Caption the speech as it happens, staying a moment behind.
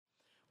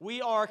We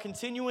are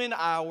continuing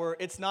our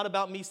It's Not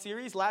About Me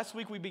series. Last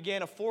week we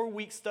began a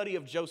 4-week study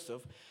of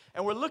Joseph,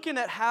 and we're looking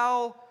at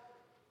how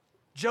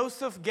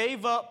Joseph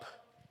gave up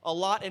a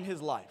lot in his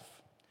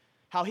life,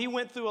 how he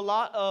went through a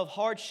lot of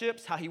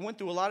hardships, how he went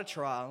through a lot of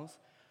trials,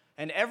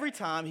 and every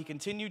time he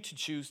continued to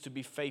choose to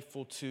be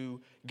faithful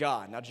to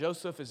God. Now,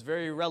 Joseph is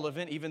very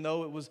relevant, even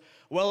though it was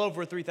well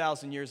over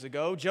 3,000 years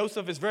ago.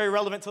 Joseph is very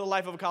relevant to the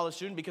life of a college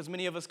student because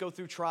many of us go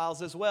through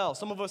trials as well.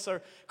 Some of us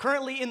are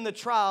currently in the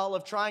trial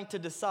of trying to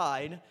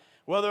decide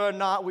whether or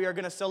not we are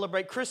going to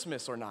celebrate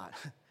Christmas or not.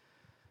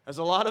 There's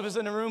a lot of us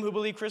in the room who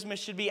believe Christmas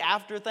should be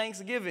after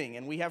Thanksgiving,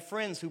 and we have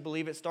friends who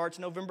believe it starts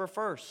November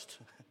 1st.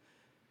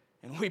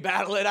 And we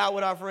battle it out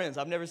with our friends.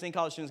 I've never seen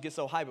college students get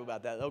so hype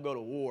about that. They'll go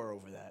to war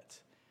over that.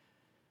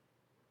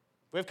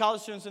 We have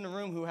college students in the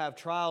room who have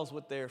trials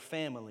with their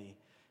family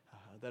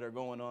that are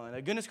going on.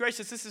 Goodness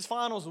gracious, this is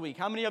finals week.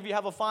 How many of you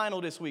have a final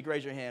this week?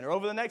 Raise your hand. Or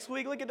over the next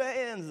week, look at the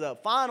hands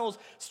up. Finals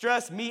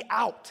stress me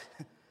out.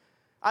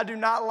 I do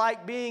not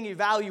like being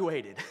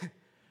evaluated.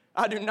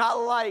 I do not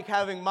like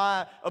having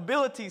my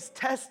abilities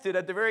tested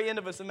at the very end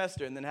of a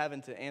semester and then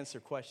having to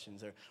answer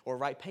questions or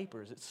write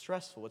papers. It's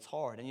stressful. It's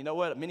hard. And you know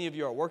what? Many of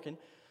you are working.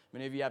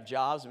 Many of you have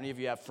jobs. Many of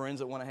you have friends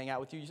that want to hang out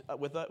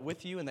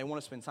with you, and they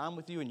want to spend time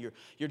with you, and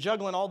you're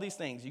juggling all these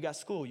things. You got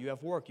school, you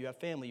have work, you have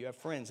family, you have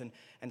friends,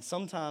 and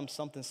sometimes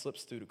something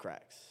slips through the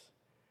cracks.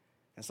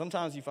 And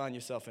sometimes you find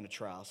yourself in a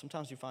trial.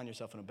 Sometimes you find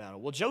yourself in a battle.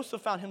 Well,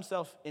 Joseph found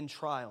himself in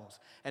trials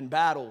and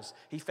battles.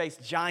 He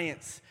faced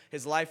giants.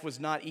 His life was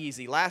not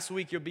easy. Last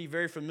week, you'll be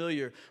very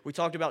familiar. We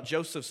talked about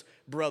Joseph's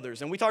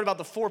brothers, and we talked about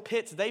the 4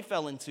 pits they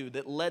fell into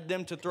that led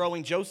them to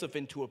throwing Joseph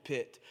into a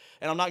pit.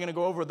 And I'm not going to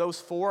go over those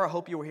 4. I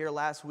hope you were here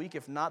last week.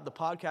 If not, the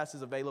podcast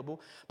is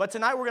available. But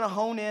tonight, we're going to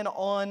hone in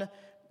on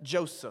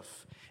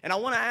Joseph. And I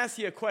want to ask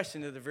you a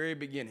question at the very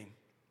beginning,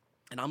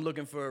 and I'm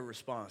looking for a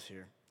response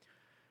here.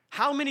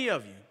 How many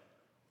of you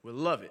would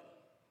love it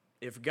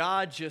if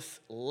God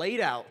just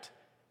laid out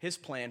his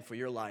plan for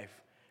your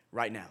life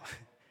right now?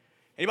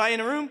 Anybody in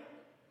the room?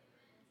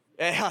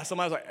 Yeah,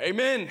 somebody's like,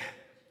 amen.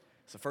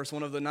 It's the first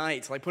one of the night.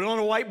 It's like, put it on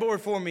a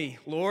whiteboard for me.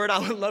 Lord, I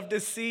would love to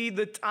see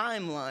the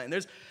timeline.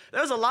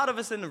 There's a lot of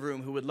us in the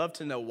room who would love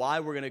to know why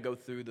we're going to go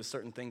through the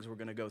certain things we're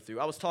going to go through.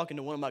 I was talking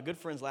to one of my good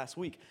friends last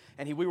week,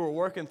 and we were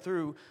working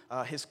through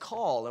his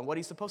call and what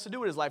he's supposed to do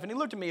with his life. And he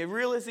looked at me as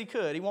real as he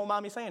could. He won't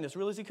mind me saying this,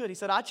 real as he could. He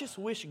said, I just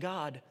wish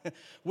God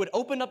would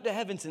open up the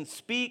heavens and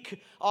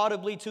speak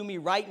audibly to me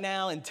right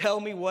now and tell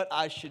me what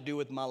I should do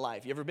with my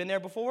life. You ever been there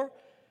before?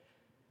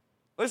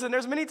 Listen,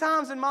 there's many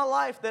times in my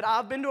life that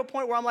I've been to a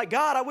point where I'm like,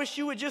 God, I wish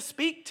you would just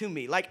speak to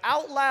me. Like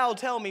out loud,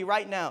 tell me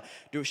right now,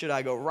 should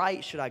I go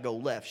right? Should I go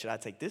left? Should I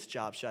take this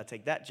job? Should I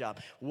take that job?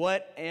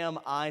 What am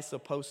I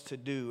supposed to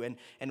do?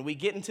 And we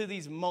get into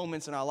these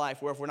moments in our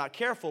life where if we're not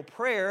careful,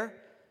 prayer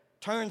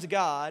turns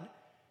God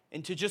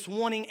into just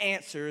wanting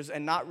answers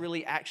and not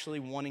really actually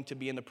wanting to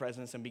be in the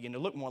presence and begin to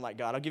look more like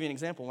God. I'll give you an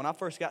example. When I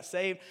first got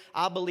saved,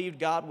 I believed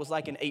God was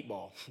like an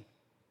 8-ball.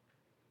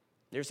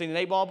 You ever seen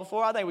an 8-ball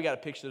before? I think we got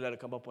a picture that'll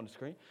come up on the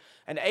screen.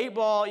 An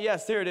 8-ball,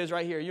 yes, there it is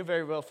right here. You're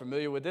very well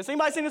familiar with this.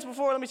 Anybody seen this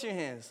before? Let me see your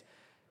hands.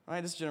 All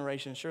right, this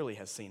generation surely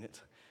has seen it.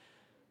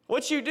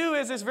 What you do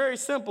is it's very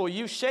simple.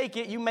 You shake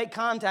it, you make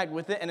contact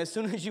with it, and as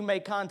soon as you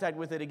make contact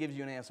with it, it gives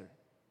you an answer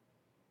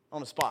on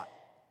the spot.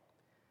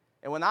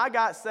 And when I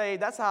got saved,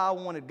 that's how I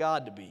wanted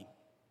God to be.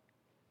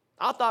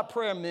 I thought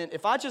prayer meant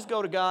if I just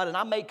go to God and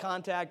I make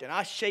contact and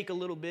I shake a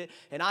little bit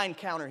and I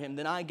encounter him,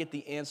 then I get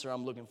the answer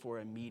I'm looking for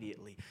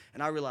immediately.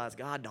 And I realized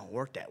God don't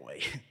work that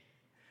way.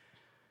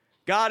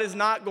 God is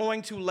not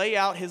going to lay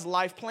out his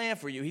life plan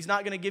for you. He's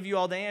not going to give you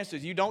all the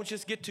answers. You don't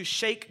just get to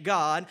shake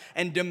God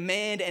and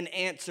demand an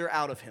answer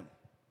out of him.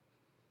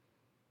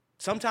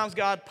 Sometimes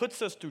God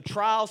puts us through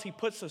trials. He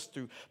puts us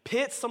through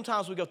pits.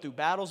 Sometimes we go through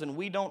battles, and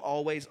we don't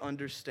always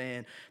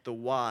understand the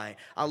why.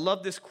 I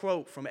love this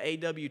quote from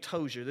A.W.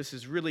 Tozer. This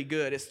is really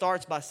good. It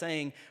starts by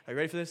saying, are you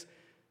ready for this?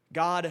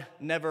 God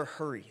never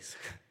hurries.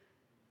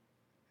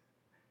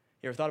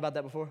 You ever thought about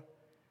that before?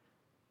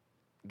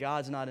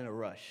 God's not in a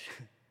rush.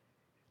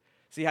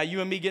 See how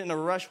you and me get in a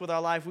rush with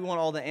our life? We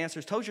want all the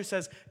answers. Tozer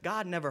says,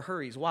 God never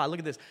hurries. Why? Look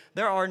at this.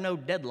 There are no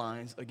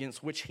deadlines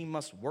against which he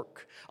must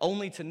work.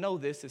 Only to know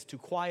this is to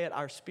quiet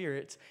our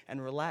spirits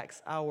and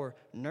relax our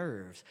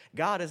nerves.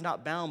 God is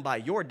not bound by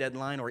your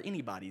deadline or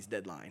anybody's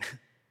deadline.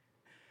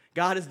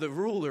 God is the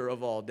ruler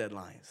of all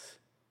deadlines.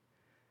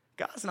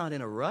 God's not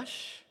in a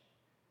rush.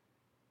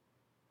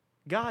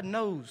 God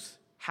knows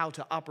how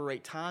to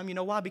operate time. You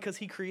know why? Because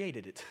he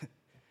created it.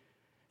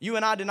 You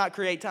and I did not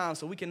create time,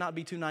 so we cannot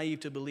be too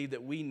naive to believe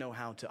that we know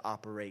how to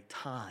operate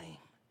time.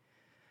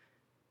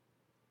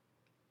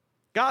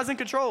 God's in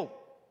control.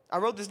 I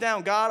wrote this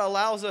down. God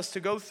allows us to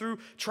go through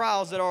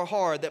trials that are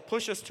hard, that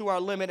push us to our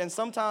limit, and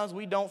sometimes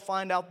we don't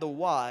find out the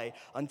why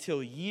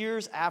until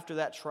years after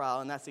that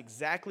trial, and that's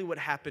exactly what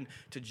happened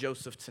to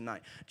Joseph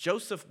tonight.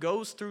 Joseph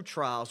goes through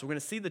trials. We're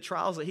going to see the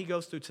trials that he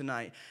goes through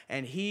tonight,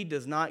 and he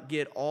does not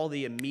get all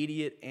the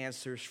immediate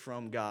answers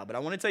from God. But I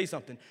want to tell you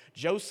something.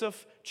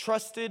 Joseph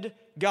trusted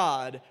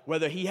God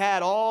whether he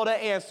had all the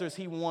answers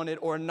he wanted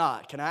or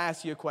not. Can I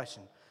ask you a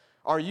question?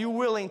 Are you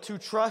willing to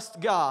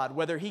trust God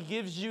whether he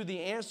gives you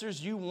the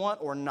answers you want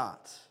or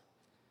not?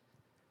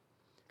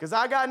 Because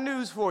I got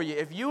news for you.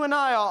 If you and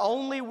I are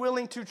only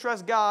willing to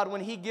trust God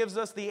when he gives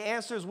us the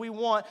answers we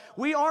want,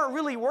 we aren't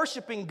really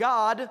worshiping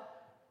God.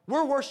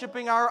 We're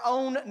worshiping our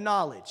own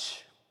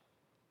knowledge.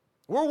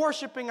 We're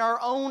worshiping our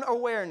own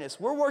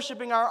awareness. We're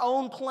worshiping our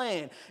own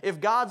plan.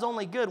 If God's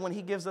only good when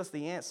he gives us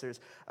the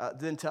answers,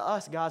 then to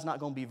us, God's not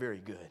going to be very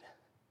good.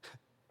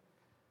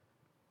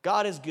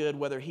 God is good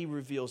whether he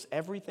reveals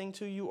everything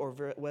to you or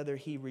whether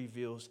he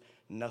reveals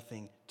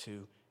nothing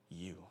to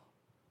you.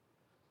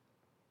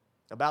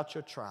 About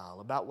your trial,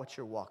 about what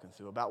you're walking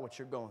through, about what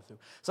you're going through.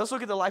 So let's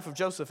look at the life of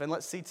Joseph and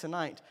let's see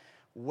tonight,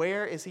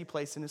 where is he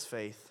placing his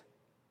faith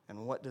and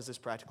what does this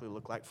practically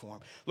look like for him?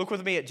 Look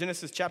with me at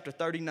Genesis chapter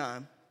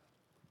 39,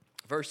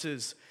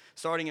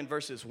 starting in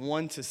verses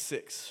 1 to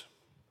 6.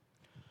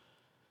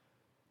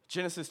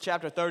 Genesis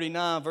chapter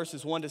 39,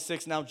 verses 1 to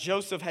 6. Now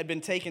Joseph had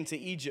been taken to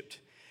Egypt.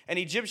 An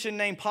Egyptian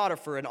named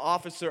Potiphar, an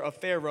officer of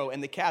Pharaoh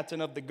and the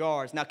captain of the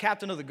guards. Now,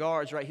 captain of the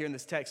guards right here in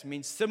this text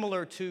means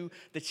similar to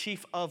the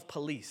chief of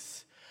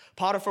police.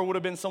 Potiphar would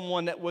have been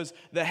someone that was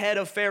the head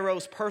of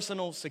Pharaoh's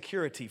personal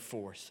security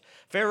force.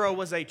 Pharaoh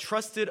was a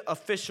trusted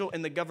official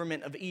in the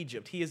government of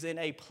Egypt. He is in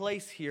a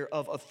place here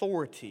of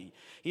authority.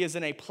 He is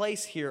in a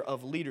place here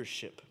of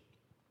leadership.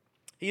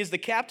 He is the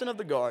captain of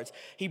the guards.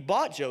 He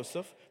bought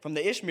Joseph from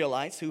the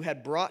Ishmaelites who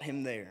had brought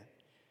him there.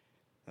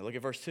 Now look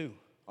at verse 2.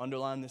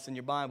 Underline this in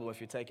your Bible if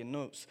you're taking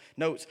notes.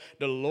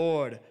 The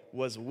Lord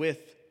was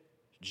with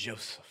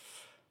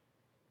Joseph.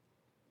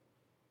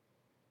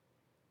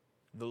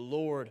 The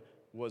Lord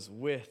was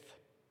with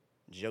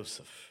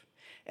Joseph.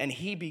 And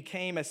he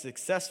became a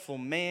successful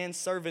man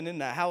serving in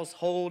the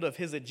household of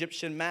his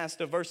Egyptian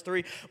master. Verse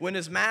 3, when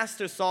his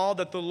master saw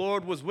that the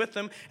Lord was with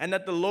him and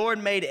that the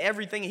Lord made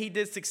everything he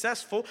did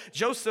successful,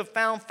 Joseph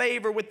found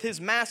favor with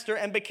his master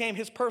and became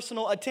his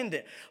personal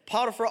attendant.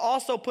 Potiphar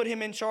also put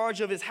him in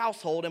charge of his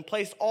household and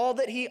placed all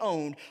that he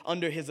owned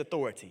under his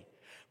authority.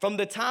 From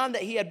the time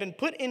that he had been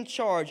put in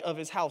charge of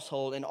his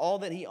household and all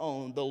that he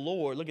owned, the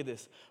Lord, look at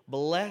this,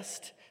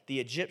 blessed the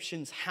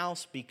Egyptian's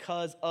house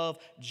because of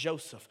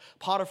Joseph.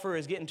 Potiphar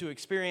is getting to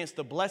experience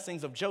the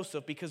blessings of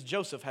Joseph because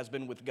Joseph has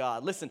been with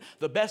God. Listen,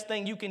 the best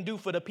thing you can do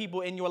for the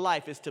people in your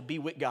life is to be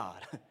with God.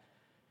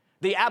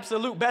 The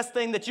absolute best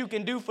thing that you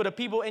can do for the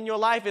people in your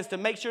life is to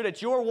make sure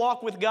that your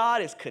walk with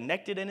God is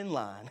connected and in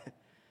line.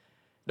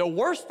 The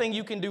worst thing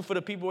you can do for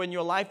the people in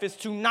your life is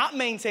to not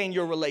maintain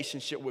your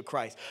relationship with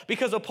Christ.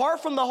 Because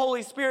apart from the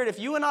Holy Spirit, if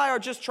you and I are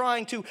just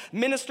trying to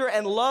minister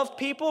and love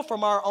people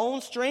from our own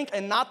strength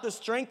and not the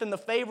strength and the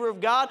favor of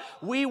God,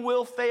 we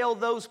will fail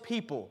those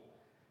people.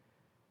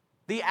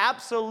 The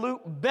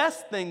absolute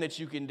best thing that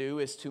you can do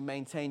is to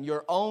maintain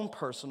your own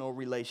personal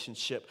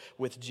relationship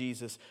with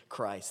Jesus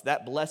Christ.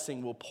 That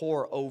blessing will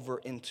pour over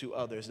into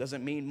others.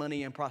 Doesn't mean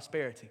money and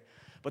prosperity,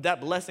 but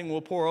that blessing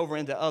will pour over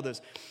into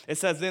others. It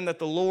says then that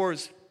the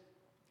Lord's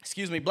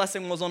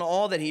blessing was on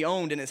all that he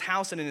owned in his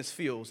house and in his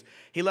fields.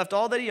 He left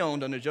all that he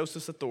owned under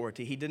Joseph's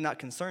authority. He did not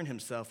concern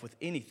himself with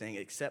anything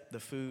except the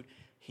food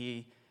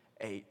he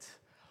ate.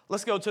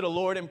 Let's go to the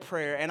Lord in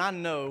prayer. And I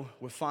know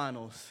with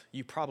finals,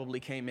 you probably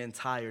came in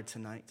tired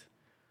tonight.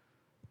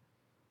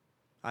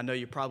 I know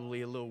you're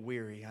probably a little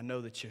weary. I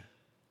know that you're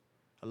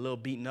a little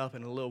beaten up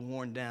and a little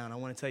worn down. I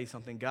want to tell you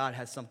something. God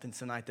has something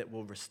tonight that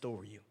will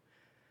restore you.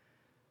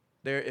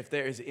 If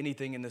there is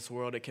anything in this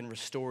world that can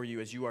restore you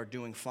as you are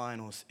doing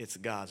finals, it's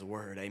God's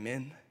word.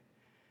 Amen?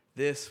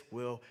 This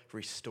will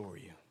restore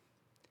you.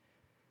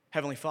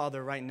 Heavenly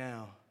Father, right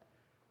now,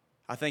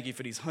 I thank you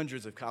for these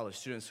hundreds of college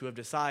students who have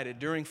decided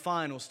during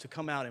finals to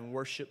come out and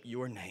worship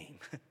your name.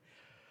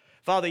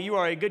 Father, you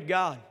are a good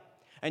God,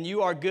 and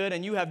you are good,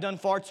 and you have done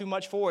far too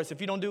much for us. If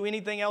you don't do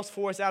anything else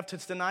for us after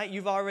tonight,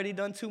 you've already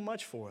done too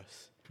much for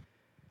us.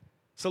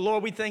 So,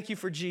 Lord, we thank you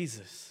for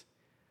Jesus.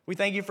 We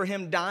thank you for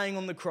him dying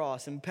on the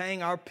cross and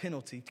paying our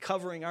penalty,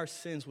 covering our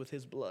sins with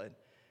his blood.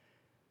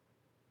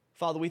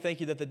 Father, we thank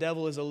you that the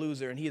devil is a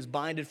loser and he is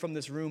binded from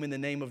this room in the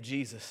name of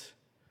Jesus.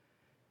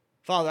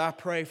 Father, I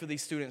pray for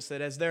these students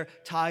that as they're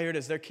tired,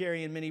 as they're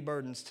carrying many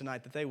burdens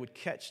tonight, that they would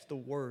catch the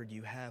word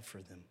you have for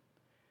them.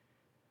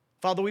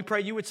 Father, we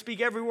pray you would speak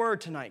every word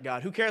tonight,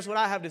 God. Who cares what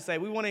I have to say?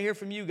 We want to hear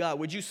from you, God.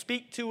 Would you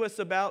speak to us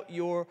about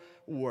your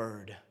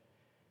word?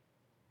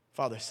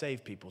 Father,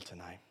 save people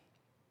tonight.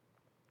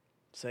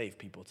 Save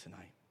people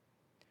tonight.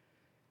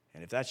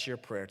 And if that's your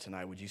prayer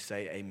tonight, would you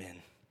say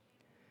amen?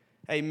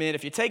 Amen.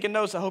 If you're taking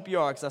notes, I hope you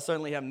are, because I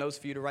certainly have notes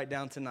for you to write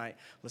down tonight.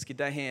 Let's get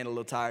that hand a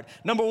little tired.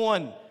 Number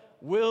one,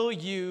 will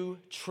you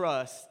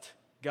trust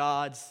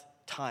God's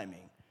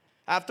timing?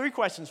 I have 3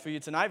 questions for you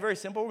tonight, very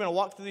simple. We're going to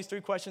walk through these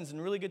 3 questions in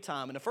a really good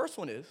time. And the first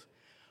one is,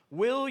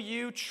 will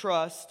you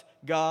trust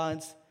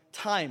God's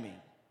timing?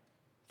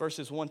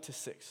 Verses 1 to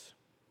 6.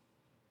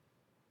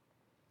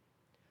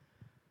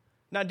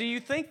 Now, do you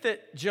think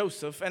that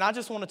Joseph, and I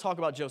just want to talk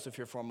about Joseph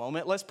here for a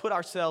moment. Let's put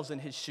ourselves in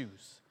his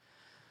shoes.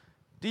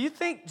 Do you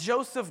think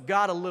Joseph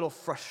got a little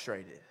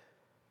frustrated?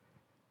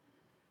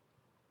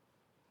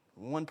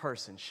 One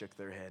person shook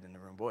their head in the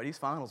room. Boy, these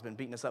finals been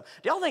beating us up.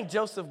 Do y'all think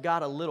Joseph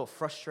got a little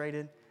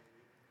frustrated?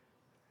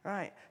 All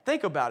right,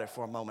 think about it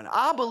for a moment.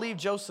 I believe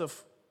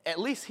Joseph, at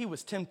least he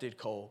was tempted,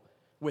 Cole,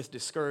 with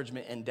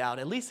discouragement and doubt.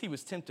 At least he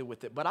was tempted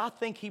with it. But I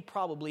think he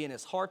probably, in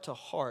his heart to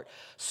heart,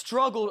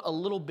 struggled a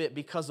little bit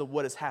because of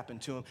what has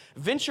happened to him.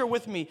 Venture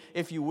with me,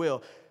 if you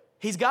will.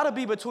 He's got to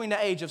be between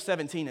the age of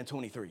 17 and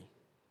 23.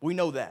 We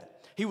know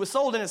that. He was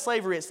sold into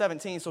slavery at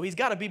 17, so he's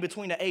got to be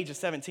between the age of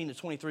 17 to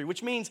 23,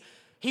 which means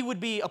he would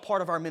be a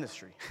part of our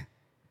ministry.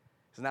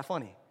 Isn't that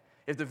funny?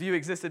 If the View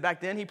existed back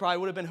then, he probably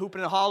would have been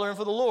hooping and hollering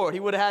for the Lord. He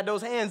would have had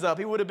those hands up.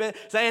 He would have been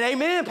saying,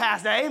 amen,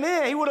 pastor,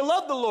 amen. He would have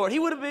loved the Lord. He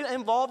would have been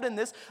involved in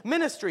this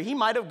ministry. He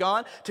might have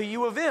gone to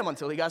U of M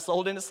until he got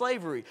sold into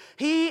slavery.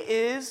 He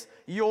is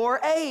your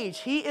age.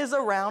 He is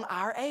around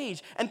our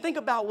age. And think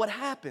about what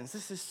happens.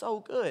 This is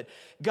so good.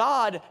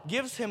 God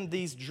gives him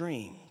these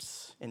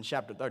dreams in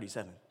chapter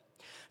 37.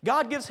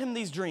 God gives him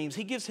these dreams.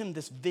 He gives him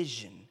this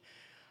vision.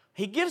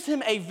 He gives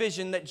him a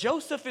vision that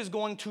Joseph is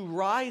going to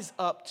rise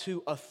up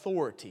to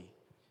authority.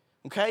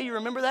 Okay, you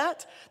remember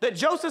that? That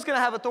Joseph's going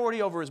to have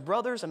authority over his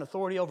brothers and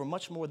authority over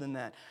much more than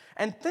that.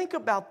 And think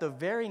about the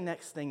very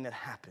next thing that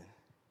happened.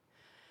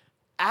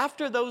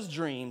 After those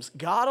dreams,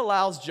 God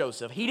allows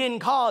Joseph. He didn't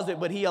cause it,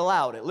 but he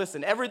allowed it.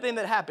 Listen, everything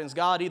that happens,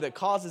 God either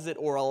causes it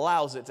or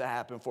allows it to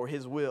happen for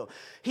his will.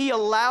 He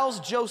allows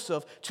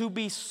Joseph to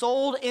be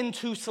sold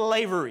into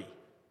slavery.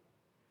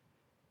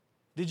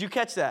 Did you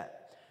catch that?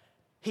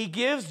 He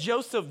gives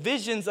Joseph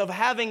visions of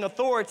having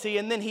authority,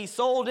 and then he's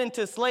sold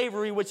into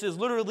slavery, which is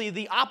literally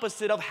the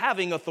opposite of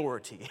having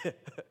authority.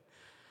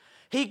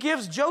 He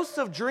gives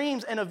Joseph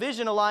dreams and a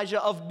vision,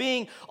 Elijah, of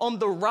being on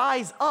the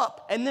rise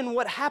up. And then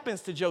what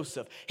happens to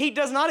Joseph? He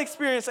does not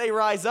experience a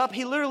rise up.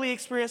 He literally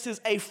experiences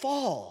a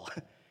fall.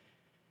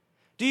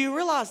 Do you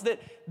realize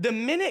that the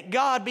minute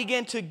God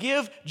began to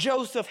give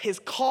Joseph his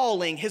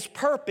calling, his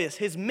purpose,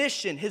 his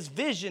mission, his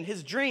vision,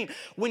 his dream,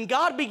 when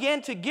God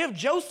began to give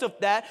Joseph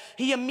that,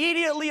 he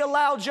immediately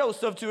allowed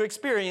Joseph to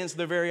experience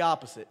the very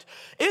opposite.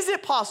 Is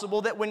it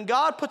possible that when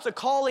God puts a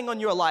calling on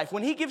your life,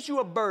 when he gives you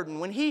a burden,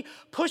 when he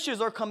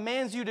pushes or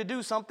commands you to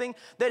do something,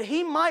 that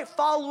he might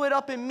follow it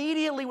up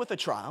immediately with a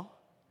trial?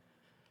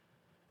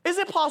 Is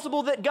it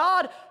possible that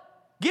God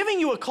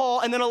giving you a call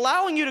and then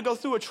allowing you to go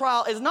through a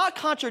trial is not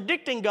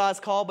contradicting God's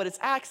call, but it's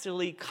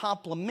actually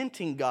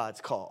complementing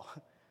God's call?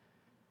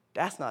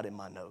 That's not in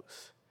my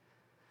notes.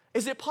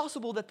 Is it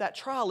possible that that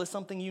trial is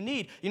something you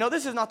need? You know,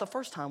 this is not the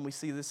first time we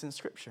see this in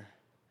Scripture.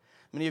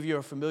 Many of you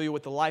are familiar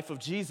with the life of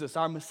Jesus,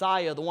 our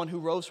Messiah, the one who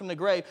rose from the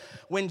grave.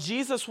 When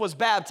Jesus was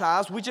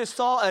baptized, we just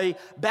saw a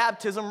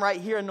baptism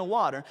right here in the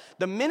water.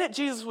 The minute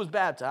Jesus was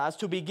baptized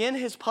to begin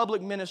his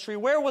public ministry,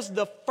 where was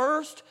the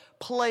first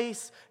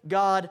place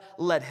God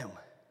led him?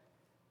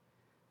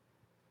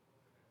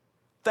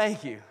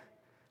 Thank you.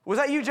 Was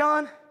that you,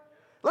 John?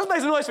 Let's make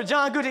some noise for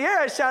John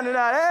Gutierrez shouting it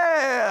out.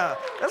 Yeah,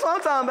 that's what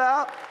I'm talking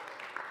about.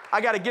 I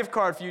got a gift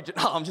card for you.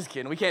 No, I'm just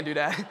kidding. We can't do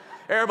that.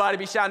 Everybody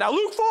be shouting out,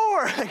 Luke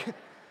 4.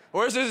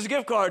 Where's this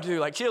gift card to?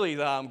 Like Chili's.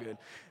 Oh, I'm good.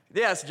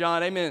 Yes,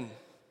 John, amen.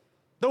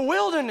 The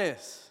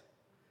wilderness.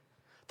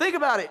 Think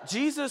about it.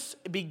 Jesus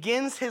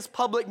begins his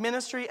public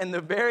ministry, and the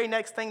very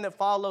next thing that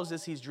follows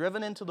is he's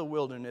driven into the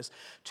wilderness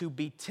to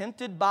be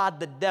tempted by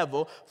the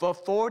devil for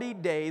 40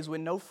 days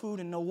with no food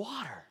and no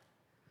water.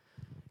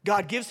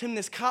 God gives him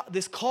this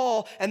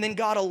call, and then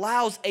God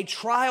allows a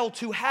trial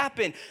to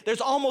happen.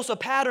 There's almost a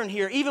pattern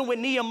here. Even with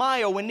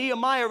Nehemiah, when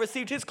Nehemiah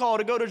received his call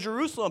to go to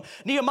Jerusalem,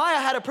 Nehemiah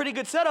had a pretty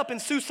good setup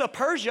in Susa,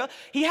 Persia.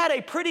 He had a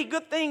pretty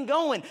good thing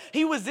going.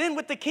 He was in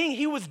with the king.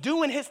 He was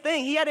doing his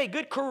thing. He had a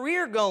good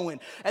career going.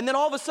 And then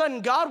all of a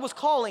sudden, God was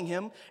calling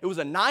him. It was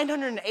a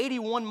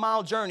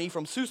 981-mile journey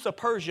from Susa,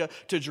 Persia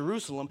to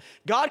Jerusalem.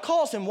 God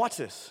calls him, watch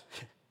this.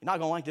 You're not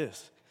going to like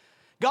this.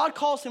 God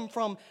calls him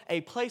from a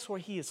place where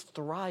he is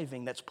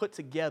thriving, that's put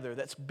together,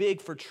 that's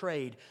big for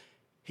trade.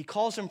 He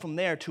calls him from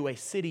there to a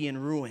city in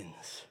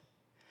ruins.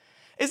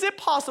 Is it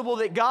possible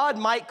that God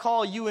might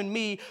call you and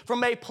me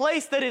from a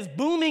place that is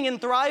booming and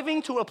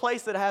thriving to a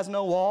place that has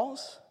no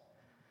walls?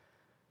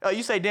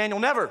 You say, Daniel,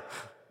 never.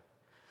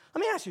 Let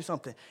me ask you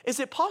something.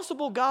 Is it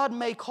possible God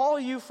may call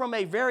you from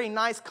a very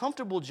nice,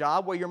 comfortable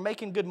job where you're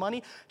making good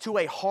money to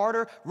a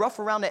harder, rough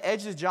around the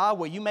edges job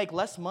where you make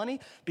less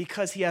money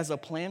because he has a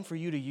plan for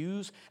you to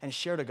use and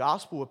share the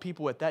gospel with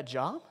people at that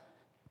job?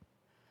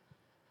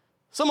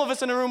 Some of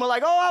us in the room are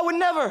like, oh, I would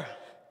never.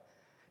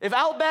 If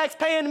Outback's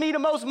paying me the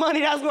most money,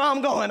 that's where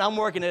I'm going. I'm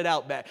working at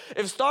Outback.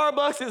 If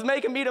Starbucks is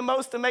making me the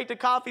most to make the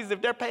coffees,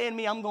 if they're paying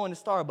me, I'm going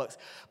to Starbucks.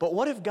 But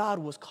what if God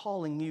was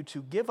calling you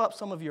to give up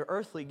some of your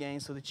earthly gain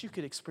so that you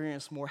could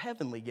experience more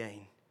heavenly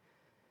gain?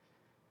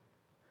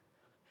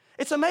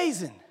 It's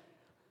amazing.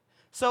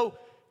 So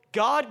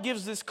God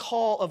gives this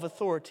call of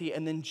authority,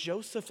 and then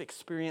Joseph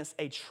experienced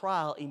a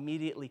trial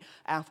immediately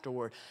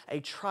afterward. A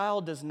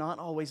trial does not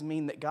always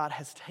mean that God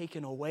has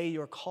taken away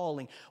your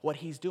calling. What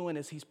he's doing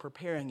is he's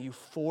preparing you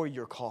for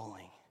your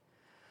calling.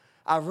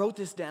 I wrote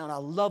this down. I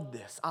love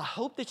this. I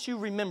hope that you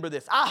remember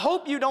this. I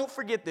hope you don't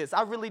forget this.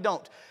 I really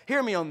don't.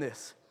 Hear me on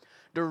this.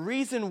 The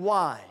reason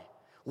why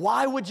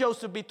would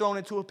Joseph be thrown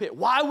into a pit?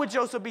 Why would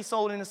Joseph be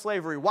sold into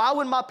slavery? Why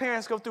would my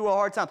parents go through a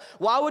hard time?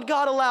 Why would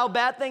God allow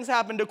bad things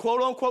happen to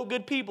quote unquote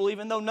good people,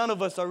 even though none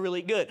of us are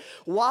really good?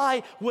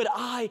 Why would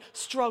I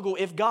struggle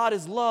if God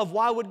is love?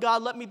 Why would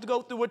God let me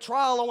go through a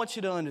trial? I want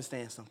you to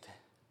understand something.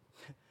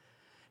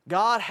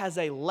 God has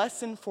a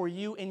lesson for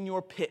you in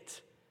your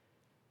pit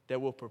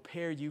that will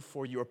prepare you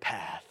for your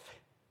path.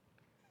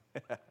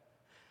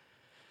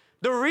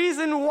 The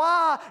reason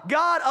why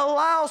God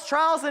allows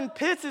trials and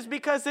pits is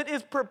because it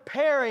is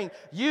preparing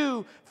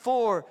you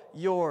for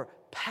your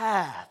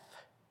path.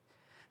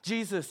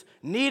 Jesus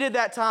needed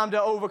that time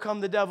to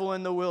overcome the devil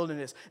in the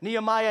wilderness.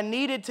 Nehemiah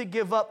needed to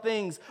give up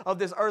things of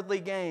this earthly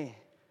gain.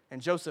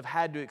 And Joseph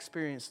had to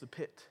experience the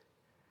pit.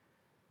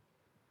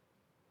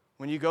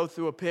 When you go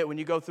through a pit, when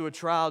you go through a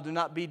trial, do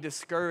not be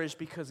discouraged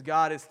because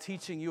God is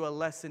teaching you a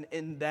lesson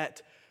in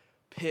that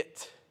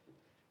pit.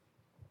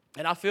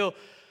 And I feel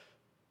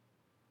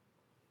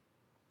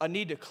a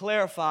need to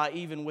clarify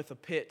even with a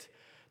pit.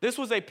 This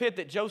was a pit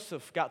that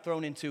Joseph got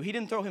thrown into. He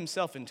didn't throw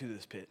himself into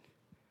this pit.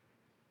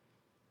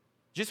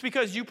 Just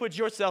because you put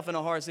yourself in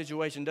a hard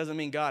situation doesn't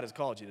mean God has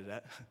called you to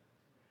that.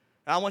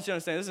 I want you to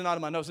understand, this is not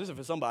in my notes, this is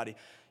for somebody.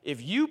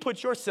 If you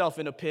put yourself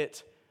in a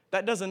pit,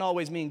 that doesn't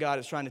always mean God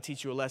is trying to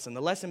teach you a lesson.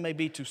 The lesson may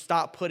be to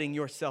stop putting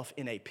yourself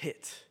in a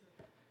pit.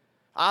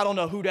 I don't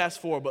know who that's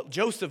for, but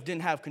Joseph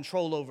didn't have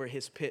control over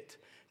his pit.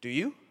 Do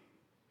you?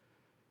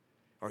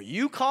 Are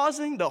you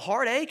causing the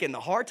heartache and the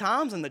hard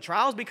times and the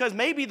trials? Because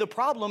maybe the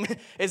problem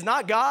is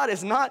not God,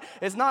 it's not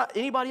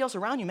anybody else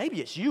around you. Maybe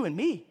it's you and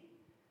me.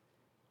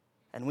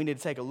 And we need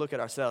to take a look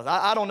at ourselves.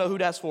 I don't know who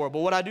that's for,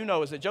 but what I do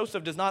know is that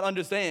Joseph does not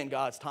understand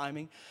God's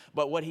timing,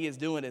 but what he is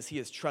doing is he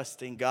is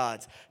trusting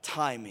God's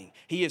timing.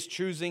 He is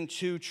choosing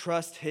to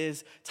trust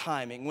his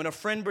timing. When a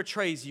friend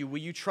betrays you, will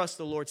you trust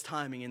the Lord's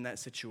timing in that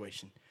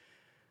situation?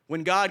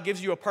 When God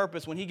gives you a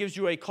purpose, when he gives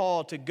you a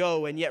call to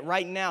go, and yet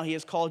right now he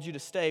has called you to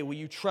stay, will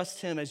you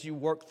trust him as you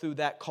work through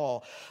that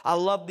call? I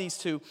love these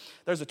two.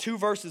 There's two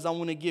verses I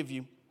want to give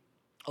you.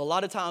 A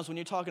lot of times when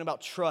you're talking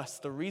about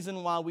trust, the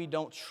reason why we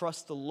don't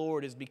trust the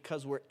Lord is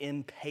because we're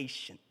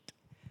impatient.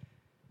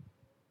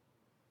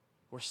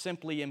 We're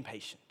simply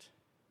impatient.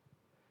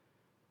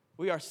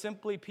 We are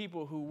simply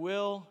people who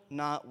will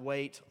not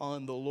wait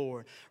on the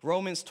Lord.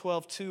 Romans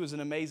 12:2 is an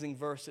amazing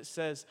verse. It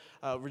says,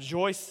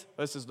 rejoice.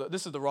 This is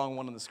the wrong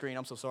one on the screen.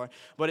 I'm so sorry.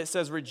 But it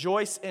says,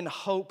 rejoice in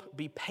hope,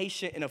 be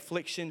patient in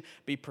affliction,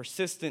 be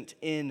persistent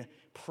in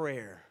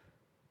prayer.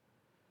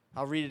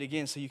 I'll read it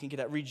again so you can get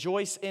that.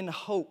 Rejoice in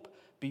hope,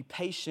 be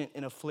patient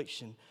in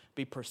affliction,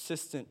 be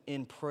persistent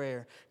in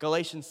prayer.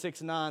 Galatians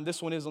 6:9,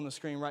 this one is on the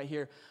screen right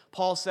here.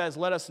 Paul says,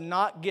 let us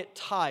not get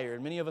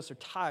tired. Many of us are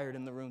tired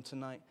in the room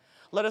tonight.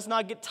 Let us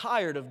not get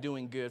tired of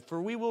doing good,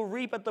 for we will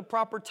reap at the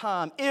proper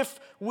time if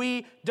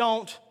we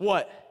don't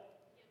what?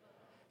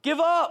 Give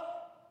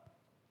up.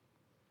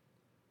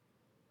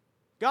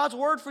 God's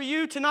word for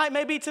you tonight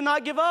may be to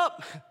not give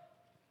up.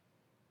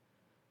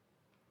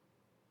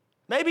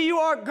 Maybe you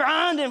are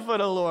grinding for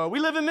the Lord.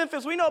 We live in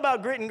Memphis. We know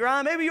about grit and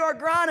grind. Maybe you are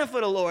grinding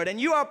for the Lord and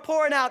you are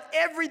pouring out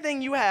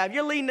everything you have.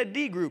 You're leading a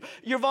D group.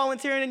 You're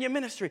volunteering in your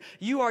ministry.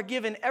 You are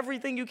giving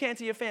everything you can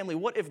to your family.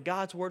 What if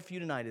God's word for you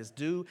tonight is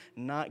do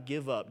not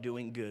give up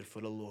doing good for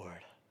the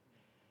Lord?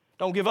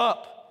 Don't give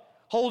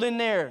up. Hold in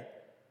there.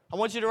 I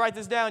want you to write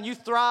this down. You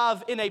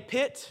thrive in a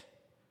pit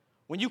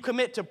when you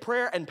commit to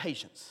prayer and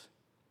patience.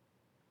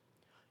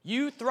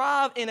 You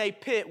thrive in a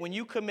pit when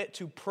you commit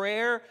to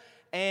prayer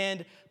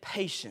and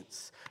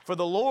patience. For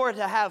the Lord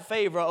to have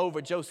favor over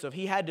Joseph,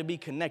 he had to be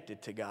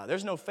connected to God.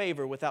 There's no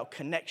favor without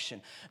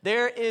connection.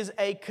 There is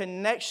a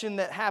connection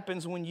that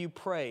happens when you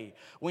pray.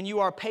 When you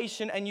are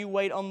patient and you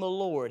wait on the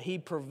Lord, he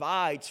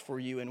provides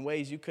for you in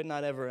ways you could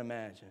not ever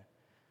imagine.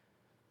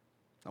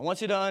 I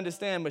want you to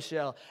understand,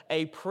 Michelle,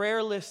 a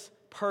prayerless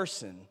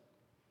person,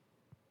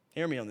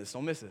 hear me on this,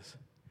 don't miss this.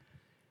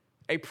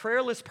 A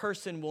prayerless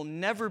person will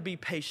never be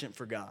patient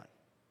for God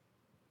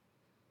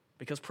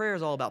because prayer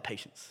is all about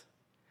patience.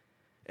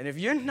 And if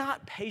you're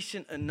not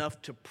patient enough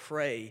to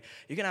pray,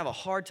 you're going to have a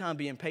hard time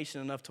being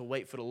patient enough to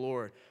wait for the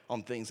Lord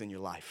on things in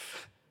your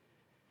life.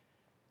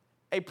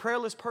 A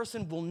prayerless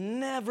person will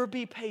never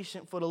be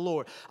patient for the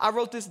Lord. I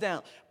wrote this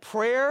down.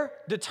 Prayer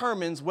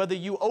determines whether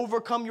you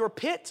overcome your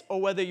pit or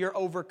whether you're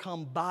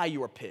overcome by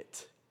your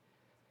pit.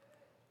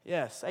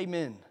 Yes,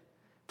 amen.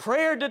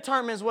 Prayer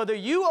determines whether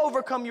you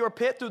overcome your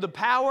pit through the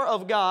power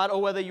of God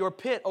or whether your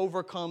pit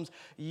overcomes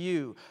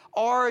you.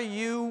 Are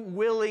you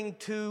willing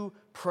to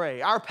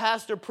pray? Our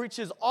pastor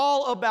preaches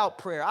all about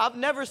prayer. I've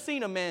never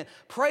seen a man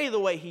pray the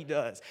way he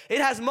does. It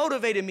has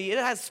motivated me. It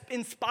has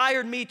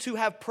inspired me to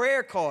have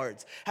prayer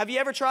cards. Have you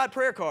ever tried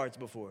prayer cards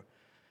before?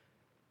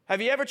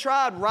 Have you ever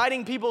tried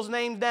writing people's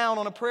names down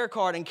on a prayer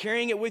card and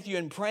carrying it with you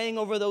and praying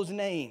over those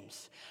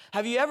names?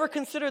 Have you ever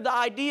considered the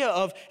idea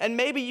of, and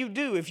maybe you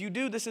do, if you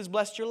do, this has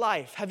blessed your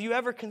life. Have you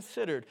ever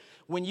considered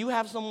when you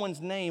have someone's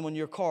name on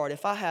your card,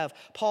 if I have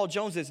Paul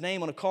Jones's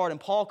name on a card and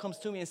Paul comes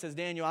to me and says,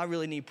 Daniel, I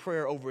really need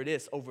prayer over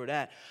this, over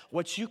that.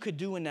 What you could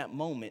do in that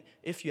moment,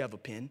 if you have a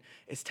pen,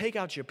 is take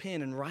out your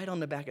pen and write on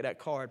the back of that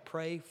card,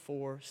 pray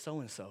for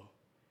so-and-so.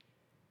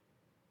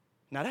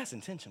 Now that's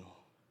intentional.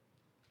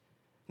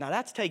 Now,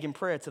 that's taking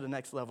prayer to the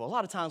next level. A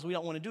lot of times we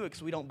don't want to do it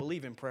because we don't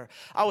believe in prayer.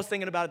 I was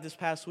thinking about it this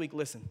past week.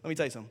 Listen, let me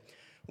tell you something.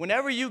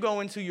 Whenever you go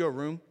into your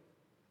room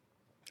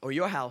or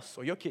your house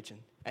or your kitchen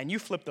and you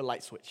flip the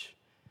light switch,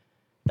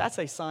 that's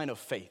a sign of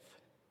faith.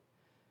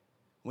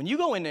 When you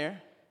go in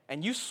there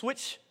and you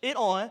switch it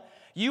on,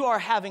 you are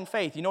having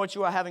faith. You know what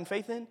you are having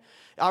faith in?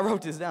 I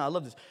wrote this down. I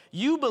love this.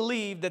 You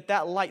believe that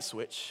that light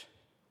switch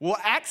will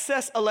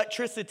access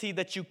electricity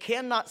that you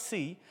cannot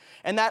see,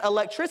 and that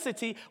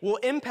electricity will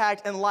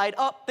impact and light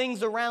up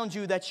things around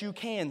you that you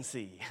can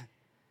see.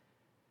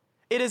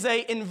 It is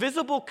an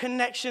invisible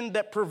connection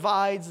that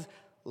provides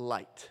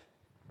light.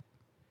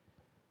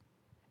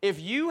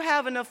 If you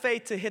have enough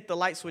faith to hit the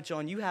light switch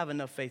on, you have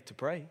enough faith to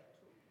pray.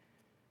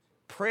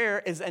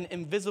 Prayer is an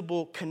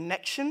invisible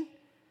connection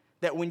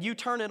that when you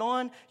turn it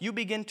on, you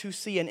begin to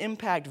see an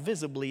impact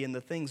visibly in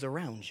the things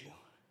around you.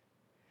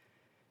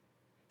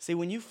 See,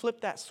 when you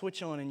flip that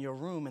switch on in your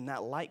room and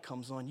that light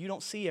comes on, you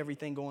don't see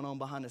everything going on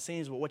behind the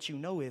scenes, but what you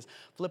know is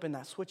flipping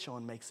that switch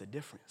on makes a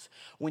difference.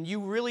 When you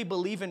really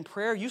believe in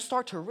prayer, you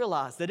start to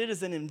realize that it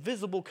is an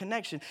invisible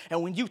connection,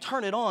 and when you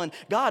turn it on,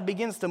 God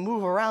begins to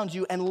move around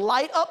you and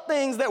light up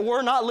things that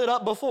were not lit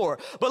up before.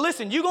 But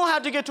listen, you're going to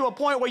have to get to a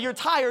point where you're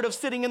tired of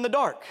sitting in the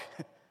dark.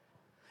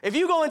 If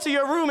you go into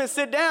your room and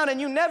sit down and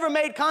you never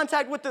made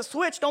contact with the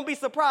switch, don't be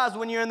surprised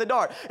when you're in the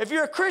dark. If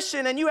you're a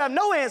Christian and you have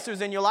no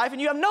answers in your life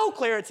and you have no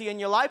clarity in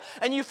your life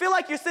and you feel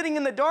like you're sitting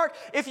in the dark,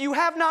 if you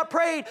have not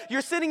prayed,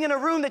 you're sitting in a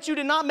room that you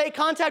did not make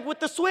contact with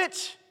the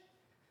switch.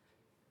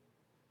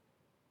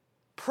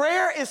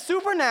 Prayer is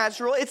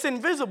supernatural, it's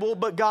invisible,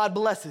 but God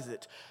blesses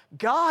it.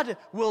 God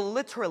will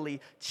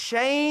literally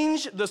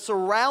change the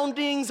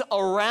surroundings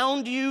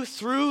around you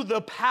through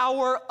the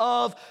power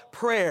of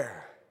prayer.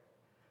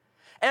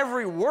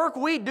 Every work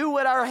we do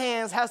with our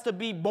hands has to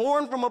be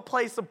born from a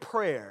place of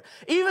prayer.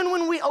 Even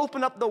when we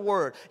open up the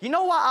Word. You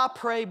know why I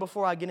pray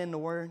before I get in the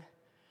Word?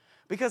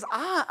 Because if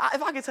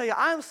I can tell you,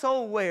 I'm so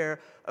aware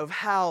of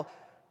how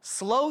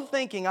slow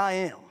thinking I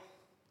am.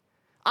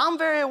 I'm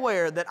very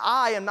aware that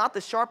I am not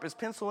the sharpest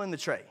pencil in the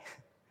tray.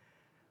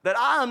 That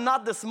I am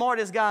not the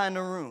smartest guy in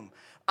the room.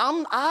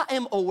 I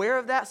am aware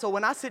of that, so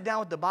when I sit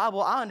down with the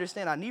Bible, I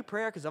understand I need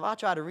prayer, because if I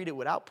try to read it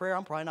without prayer,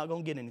 I'm probably not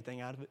going to get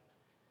anything out of it.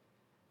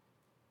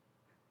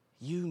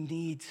 You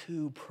need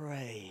to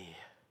pray.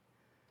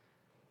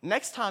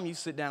 Next time you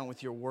sit down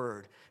with your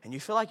word and you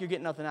feel like you're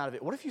getting nothing out of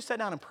it, what if you sat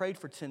down and prayed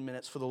for 10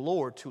 minutes for the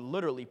Lord to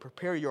literally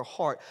prepare your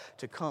heart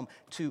to come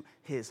to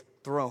his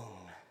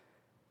throne?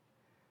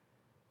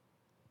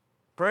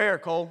 Prayer,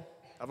 Cole.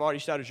 I've already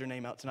shouted your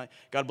name out tonight.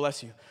 God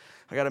bless you.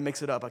 I got to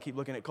mix it up. I keep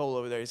looking at Cole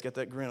over there. He's got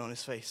that grin on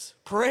his face.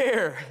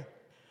 Prayer.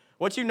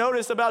 What you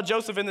notice about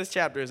Joseph in this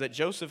chapter is that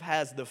Joseph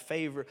has the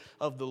favor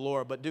of the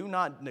Lord, but do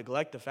not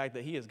neglect the fact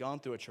that he has gone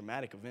through a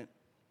traumatic event.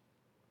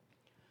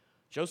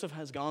 Joseph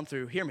has gone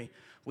through, hear me,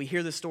 we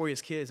hear this story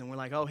as kids and we're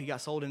like, oh, he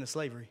got sold into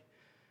slavery.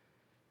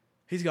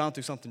 He's gone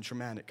through something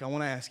traumatic. I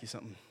want to ask you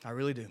something. I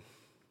really do.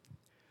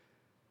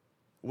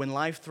 When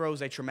life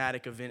throws a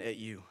traumatic event at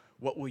you,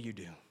 what will you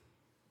do?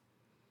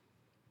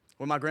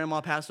 When my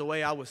grandma passed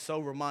away, I was so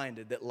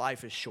reminded that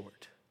life is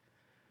short.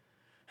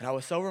 And I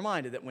was so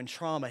reminded that when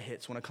trauma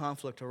hits, when a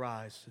conflict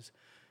arises,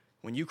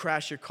 when you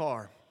crash your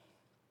car,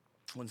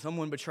 when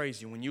someone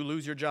betrays you, when you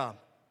lose your job,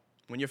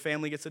 when your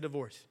family gets a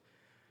divorce,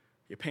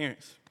 your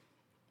parents,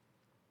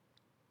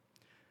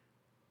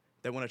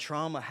 that when a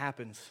trauma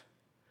happens,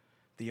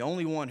 the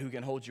only one who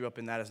can hold you up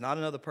in that is not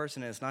another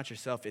person and it's not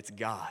yourself, it's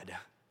God.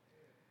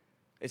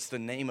 It's the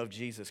name of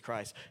Jesus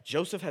Christ.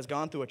 Joseph has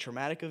gone through a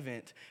traumatic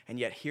event, and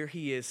yet here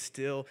he is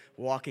still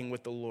walking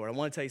with the Lord. I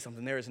want to tell you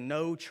something. There is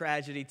no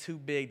tragedy too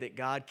big that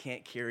God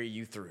can't carry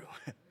you through.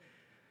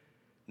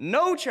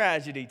 No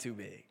tragedy too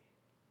big.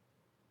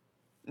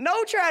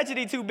 No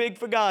tragedy too big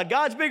for God.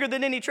 God's bigger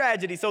than any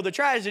tragedy, so the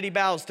tragedy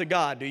bows to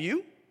God. Do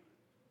you?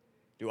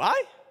 Do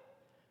I?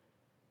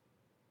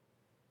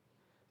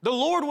 The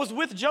Lord was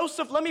with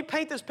Joseph. Let me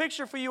paint this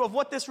picture for you of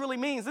what this really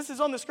means. This is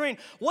on the screen.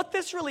 What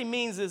this really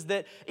means is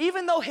that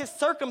even though his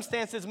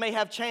circumstances may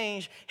have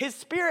changed, his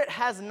spirit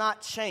has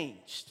not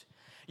changed.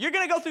 You're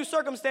going to go through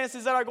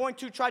circumstances that are going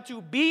to try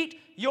to beat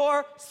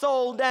your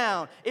soul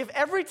down. If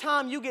every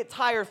time you get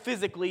tired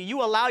physically,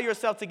 you allow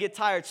yourself to get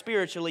tired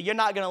spiritually, you're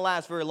not going to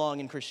last very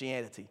long in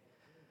Christianity.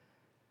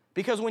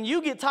 Because when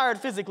you get tired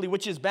physically,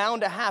 which is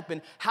bound to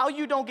happen, how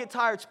you don't get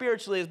tired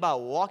spiritually is by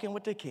walking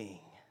with the King.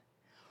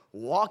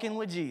 walking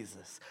with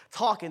Jesus,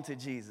 talking to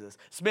Jesus,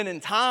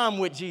 spending time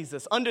with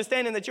Jesus,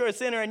 understanding that you're a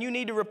sinner and you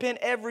need to repent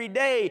every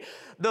day.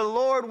 The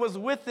Lord was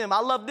with him.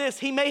 I love this.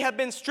 He may have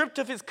been stripped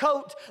of his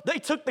coat. They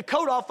took the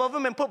coat off of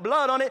him and put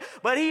blood on it,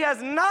 but he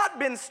has not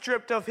been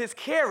stripped of his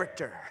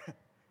character.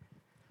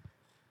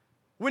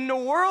 When the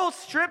world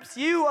strips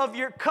you of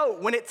your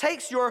coat, when it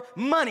takes your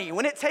money,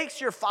 when it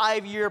takes your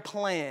 5-year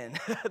plan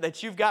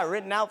that you've got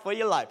written out for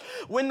your life,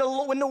 when the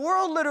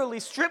world literally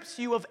strips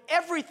you of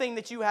everything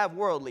that you have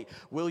worldly,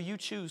 will you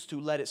choose to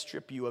let it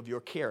strip you of your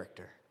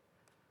character?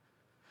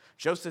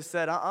 Joseph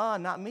said,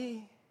 not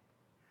me.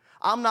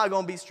 I'm not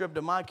going to be stripped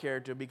of my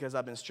character because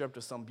I've been stripped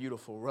of some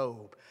beautiful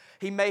robe.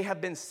 He may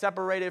have been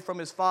separated from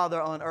his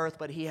father on earth,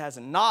 but he has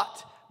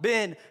not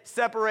been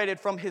separated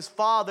from his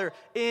Father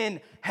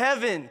in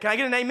heaven. Can I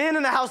get an amen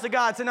in the house of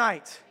God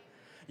tonight?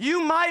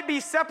 You might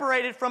be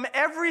separated from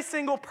every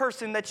single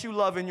person that you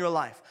love in your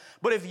life,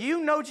 but if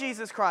you know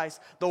Jesus Christ,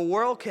 the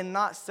world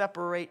cannot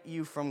separate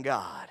you from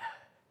God.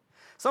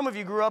 Some of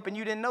you grew up and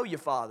you didn't know your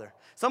father.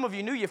 Some of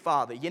you knew your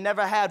father. You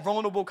never had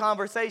vulnerable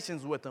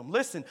conversations with him.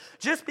 Listen,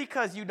 just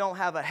because you don't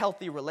have a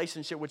healthy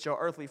relationship with your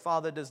earthly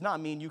father does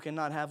not mean you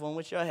cannot have one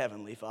with your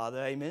heavenly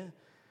Father. Amen.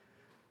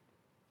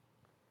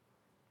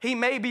 He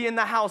may be in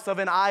the house of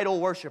an idol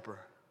worshiper,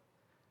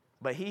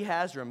 but he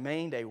has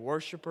remained a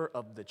worshiper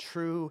of the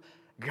true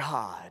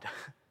God.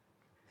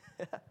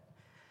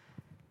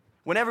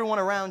 When everyone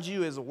around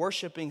you is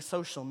worshiping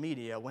social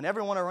media, when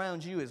everyone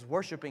around you is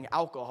worshiping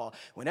alcohol,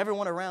 when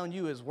everyone around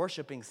you is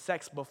worshiping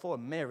sex before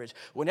marriage,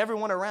 when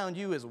everyone around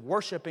you is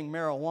worshiping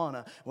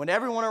marijuana, when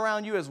everyone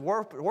around you is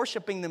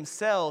worshiping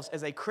themselves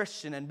as a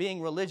Christian and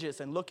being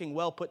religious and looking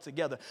well put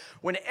together,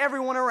 when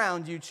everyone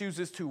around you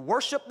chooses to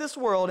worship this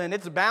world, and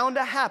it's bound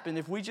to happen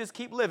if we just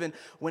keep living,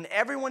 when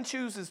everyone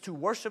chooses to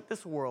worship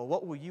this world,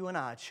 what will you and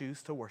I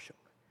choose to worship?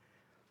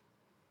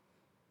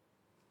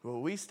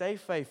 Will we stay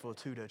faithful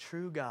to the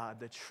true God,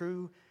 the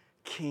true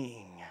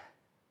King?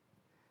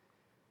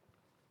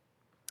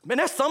 Man,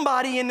 there's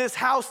somebody in this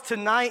house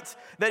tonight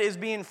that is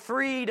being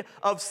freed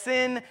of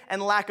sin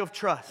and lack of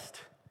trust.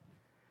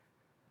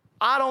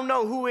 I don't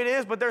know who it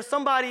is, but there's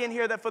somebody in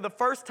here that for the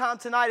first time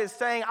tonight is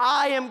saying,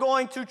 I am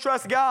going to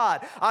trust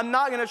God. I'm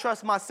not going to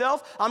trust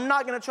myself. I'm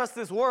not going to trust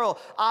this world.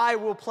 I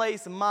will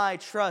place my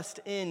trust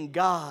in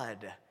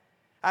God.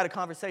 I had a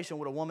conversation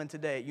with a woman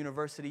today at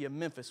University of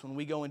Memphis when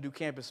we go and do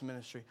campus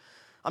ministry.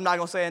 I'm not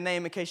going to say a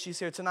name in case she's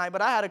here tonight,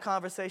 but I had a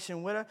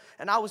conversation with her,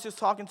 and I was just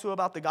talking to her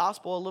about the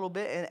gospel a little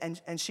bit,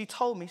 and she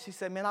told me, she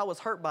said, man, I was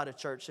hurt by the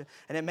church,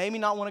 and it made me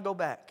not want to go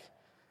back.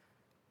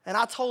 And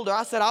I told her,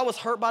 I said, I was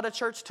hurt by the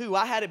church too.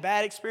 I had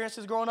bad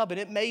experiences growing up, and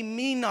it made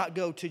me not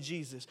go to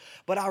Jesus.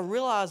 But I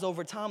realized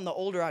over time, the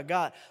older I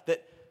got,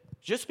 that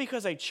just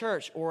because a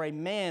church or a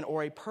man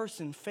or a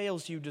person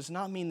fails you does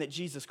not mean that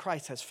Jesus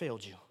Christ has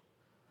failed you.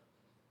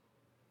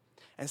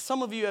 And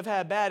some of you have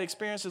had bad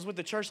experiences with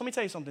the church. Let me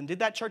tell you something. Did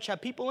that church have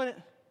people in it?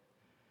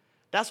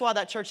 That's why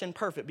that church is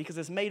imperfect, because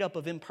it's made up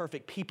of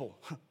imperfect people.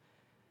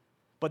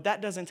 But that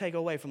doesn't take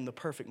away from the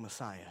perfect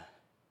Messiah.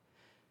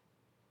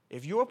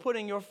 If you're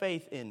putting your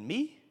faith in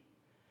me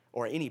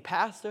or any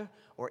pastor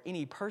or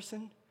any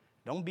person,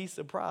 don't be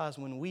surprised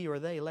when we or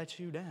they let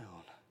you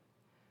down.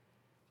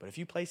 But if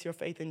you place your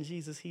faith in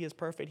Jesus, he is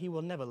perfect. He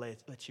will never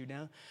let you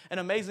down. An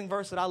amazing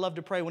verse that I love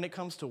to pray when it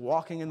comes to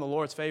walking in the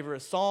Lord's favor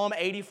is Psalm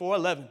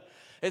 84:11.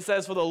 It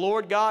says, for the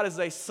Lord God is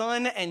a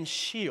sun and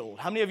shield.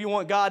 How many of you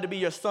want God to be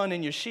your sun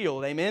and your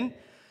shield? Amen?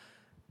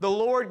 The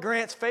Lord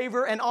grants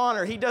favor and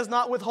honor. He does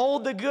not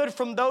withhold the good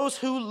from those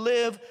who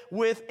live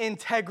with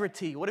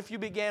integrity. What if you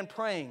began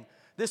praying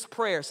this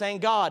prayer, saying,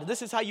 God,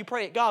 this is how you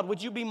pray it. God,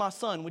 would you be my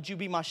sun? Would you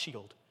be my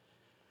shield?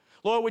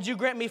 Lord, would you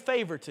grant me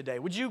favor today?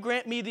 Would you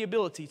grant me the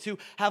ability to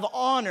have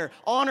honor,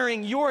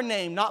 honoring your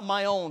name, not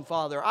my own,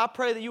 Father? I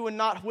pray that you would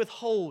not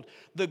withhold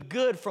the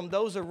good from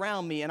those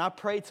around me, and I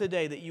pray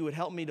today that you would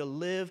help me to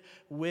live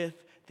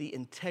with the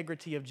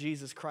integrity of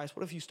Jesus Christ.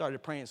 What if you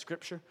started praying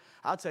scripture?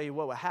 I'll tell you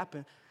what would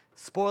happen.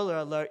 Spoiler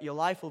alert, your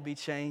life will be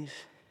changed.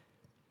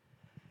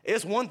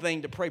 It's one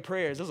thing to pray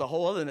prayers. There's a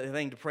whole other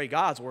thing to pray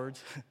God's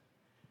words.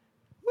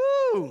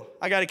 Woo!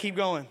 I got to keep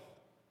going.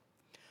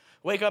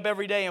 Wake up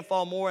every day and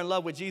fall more in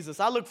love with Jesus.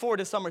 I look forward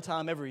to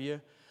summertime every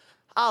year.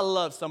 I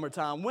love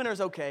summertime.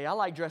 Winter's okay. I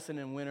like dressing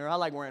in winter. I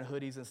like wearing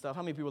hoodies and stuff.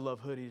 How many people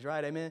love hoodies,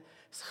 right? Amen?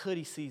 It's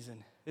hoodie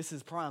season. This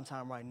is prime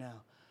time right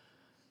now.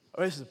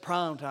 Or this is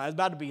prime time. It's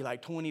about to be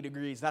like 20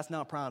 degrees. That's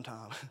not prime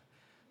time.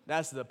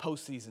 That's the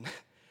postseason.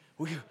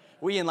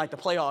 We in like the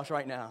playoffs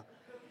right now.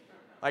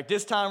 Like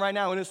this time right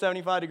now when it's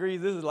 75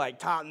 degrees, this is like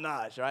top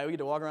notch, right? We get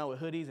to walk around with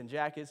hoodies and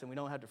jackets and we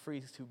don't have to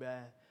freeze too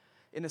bad.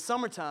 In the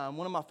summertime,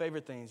 one of my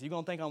favorite things, you're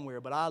going to think I'm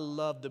weird, but I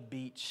love the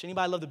beach.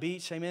 Anybody love the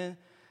beach? Amen?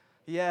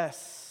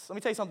 Yes. Let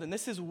me tell you something.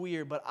 This is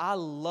weird, but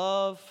I'm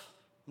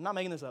not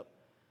making this up.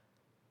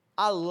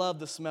 I love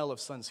the smell of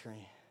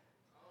sunscreen.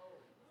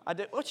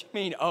 What you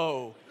mean,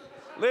 oh?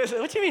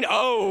 Listen, what you mean,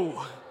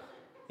 oh?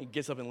 He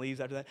gets up and leaves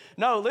after that.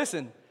 No,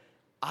 listen.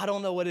 I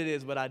don't know what it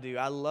is, but I do.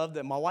 I love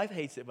that. My wife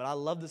hates it, but I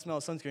love the smell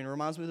of sunscreen. It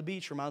reminds me of the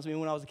beach. It reminds me of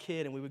when I was a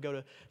kid and we would go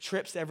to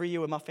trips every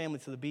year with my family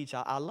to the beach.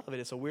 I love it.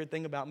 It's a weird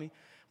thing about me.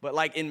 But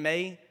like in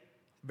May,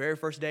 very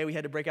first day we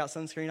had to break out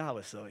sunscreen, I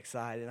was so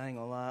excited. I ain't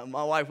gonna lie.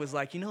 My wife was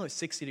like, it's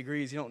 60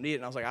 degrees. You don't need it.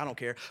 And I was like, I don't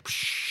care.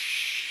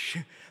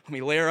 Let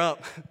me layer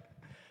up.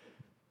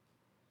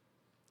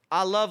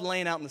 I love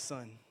laying out in the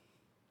sun.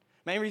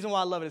 Main reason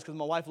why I love it is because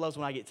my wife loves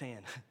when I get tan.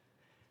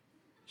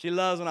 She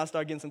loves when I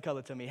start getting some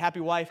color to me. Happy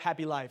wife,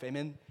 happy life,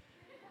 amen?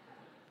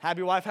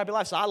 Happy wife, happy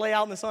life. So I lay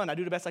out in the sun. I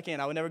do the best I can.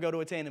 I would never go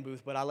to a tanning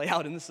booth, but I lay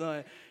out in the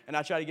sun, and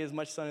I try to get as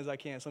much sun as I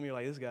can. Some of you are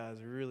like, this guy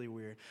is really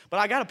weird. But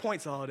I got a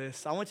point to all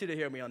this. I want you to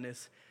hear me on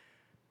this.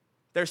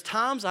 There's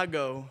times I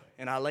go,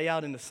 and I lay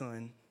out in the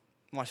sun.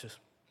 Watch this.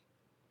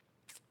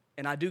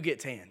 And I do get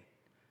tan.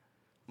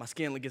 My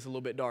skin gets a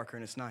little bit darker,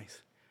 and it's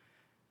nice.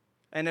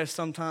 And there's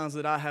some times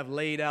that I have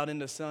laid out in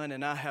the sun,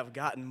 and I have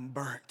gotten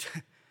burnt.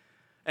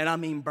 And I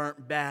mean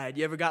burnt bad.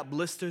 You ever got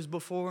blisters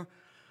before?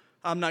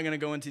 I'm not going to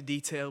go into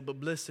detail, but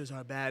blisters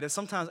are bad. And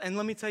sometimes, and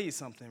let me tell you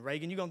something,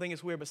 Reagan, you're going to think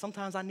it's weird, but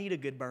sometimes I need a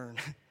good burn.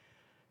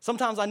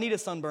 Sometimes I need a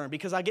sunburn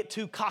because I get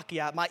too cocky.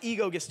 My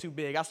ego gets too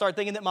big. I start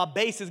thinking that my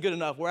base is good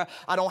enough where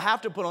I don't have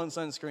to put on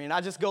sunscreen.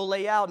 I just go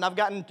lay out, and I've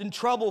gotten in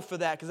trouble for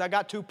that because I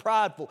got too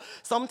prideful.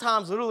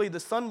 Sometimes, literally, the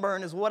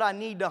sunburn is what I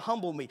need to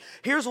humble me.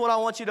 Here's what I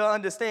want you to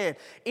understand.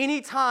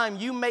 Anytime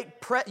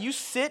you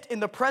sit in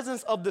the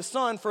presence of the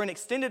sun for an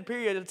extended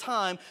period of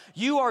time,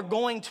 you are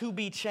going to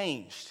be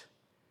changed.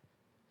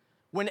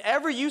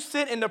 Whenever you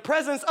sit in the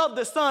presence of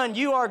the sun,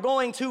 you are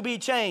going to be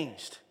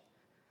changed.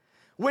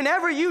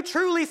 Whenever you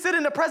truly sit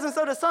in the presence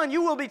of the sun,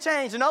 you will be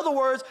changed. In other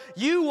words,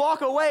 you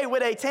walk away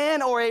with a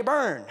tan or a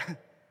burn.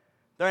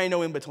 There ain't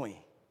no in between.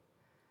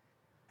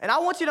 And I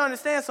want you to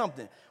understand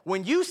something.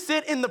 When you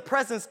sit in the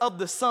presence of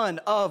the Son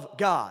of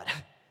God,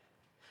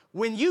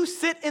 when you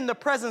sit in the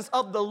presence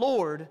of the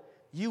Lord,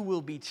 you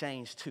will be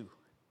changed too.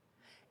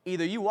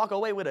 Either you walk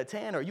away with a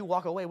tan or you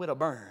walk away with a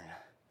burn.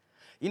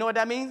 You know what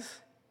that means?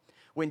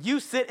 When you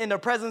sit in the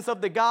presence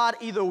of the God,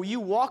 either you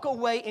walk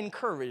away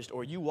encouraged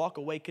or you walk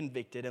away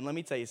convicted. And let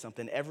me tell you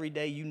something, every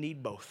day you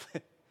need both.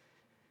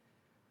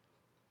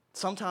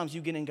 Sometimes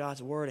you get in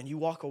God's word and you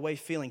walk away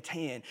feeling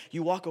tan.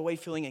 You walk away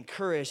feeling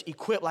encouraged,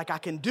 equipped, like I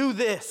can do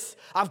this.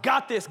 I've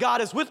got this.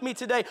 God is with me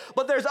today.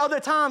 But there's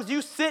other times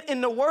you sit in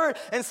the word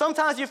and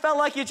sometimes you felt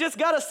like you just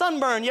got a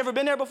sunburn. You ever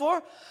been there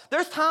before?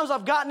 There's times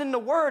I've gotten in the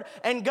word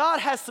and God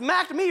has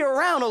smacked me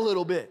around a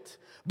little bit.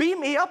 Beat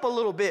me up a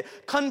little bit,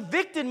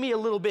 convicted me a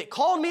little bit,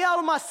 called me out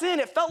of my sin.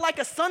 It felt like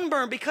a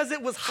sunburn because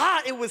it was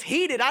hot, it was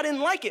heated. I didn't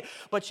like it.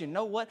 But you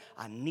know what?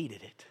 I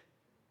needed it.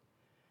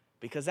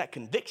 Because that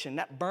conviction,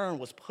 that burn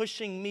was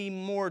pushing me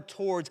more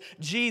towards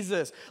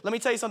Jesus. Let me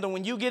tell you something.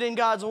 When you get in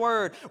God's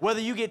word,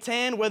 whether you get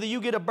tan, whether you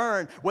get a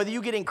burn, whether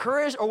you get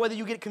encouraged or whether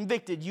you get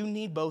convicted, you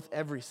need both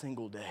every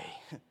single day.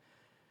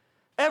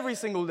 Every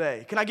single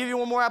day. Can I give you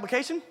one more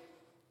application?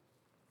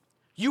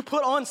 You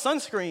put on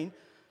sunscreen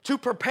to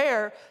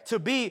prepare to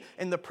be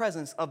in the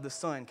presence of the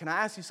sun. Can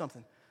I ask you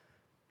something?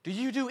 Do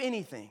you do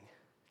anything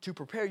to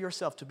prepare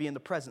yourself to be in the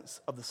presence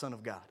of the Son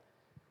of God?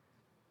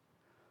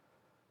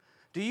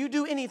 Do you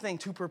do anything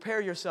to prepare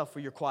yourself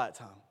for your quiet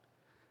time?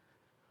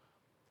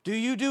 Do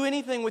you do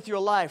anything with your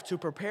life to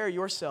prepare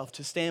yourself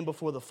to stand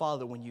before the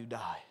Father when you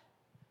die?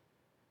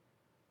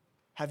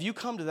 Have you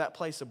come to that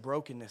place of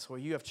brokenness where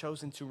you have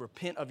chosen to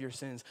repent of your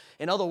sins?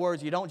 In other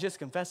words, you don't just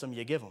confess them,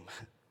 you give them.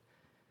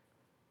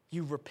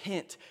 You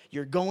repent.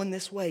 You're going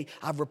this way.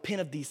 I've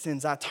repented of these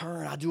sins. I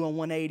turn. I do a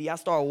 180. I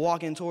start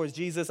walking towards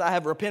Jesus. I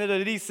have repented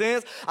of these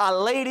sins. I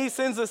lay these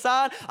sins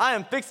aside. I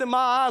am fixing my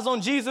eyes on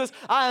Jesus.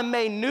 I am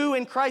made new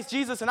in Christ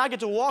Jesus, and I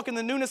get to walk in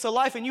the newness of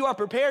life, and you are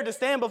prepared to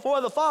stand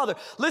before the Father.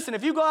 Listen,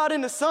 if you go out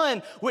in the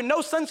sun with no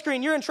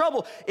sunscreen, you're in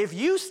trouble. If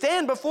you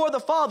stand before the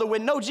Father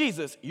with no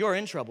Jesus, you're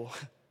in trouble.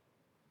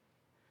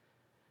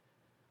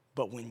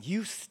 But when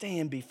you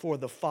stand before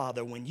the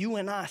Father, when you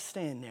and I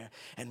stand there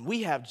and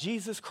we have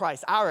Jesus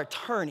Christ, our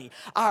attorney,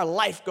 our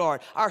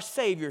lifeguard, our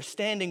Savior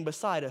standing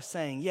beside us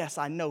saying, yes,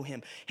 I know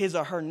him. His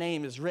or her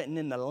name is written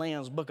in the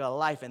Lamb's book of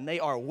life and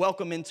they are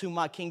welcome into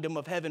my kingdom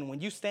of heaven.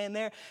 When you stand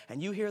there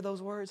and you hear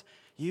those words,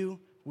 you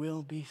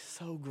will be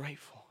so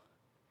grateful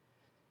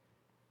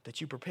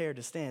that you prepared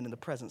to stand in the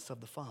presence of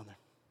the Father.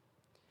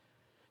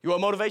 You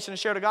want motivation to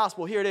share the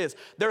gospel? Here it is.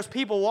 There's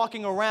people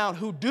walking around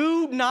who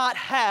do not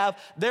have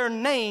their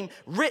name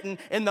written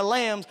in the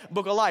Lamb's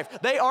book of life.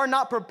 They are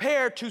not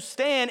prepared to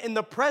stand in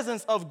the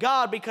presence of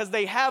God because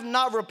they have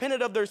not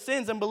repented of their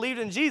sins and believed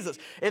in Jesus.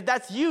 If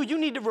that's you, you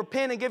need to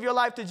repent and give your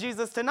life to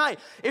Jesus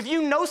tonight. If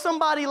you know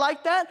somebody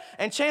like that,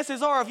 and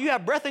chances are if you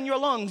have breath in your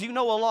lungs, you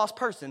know a lost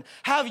person,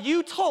 have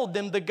you told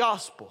them the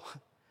gospel?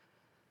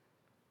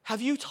 Have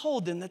you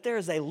told them that there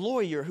is a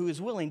lawyer who is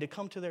willing to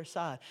come to their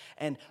side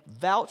and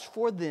vouch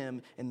for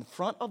them in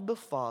front of the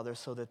Father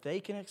so that they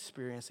can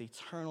experience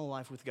eternal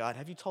life with God?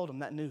 Have you told them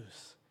that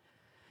news?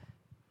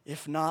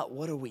 If not,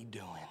 what are we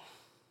doing?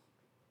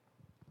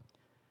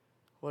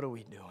 What are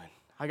we doing?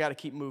 I got to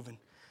keep moving.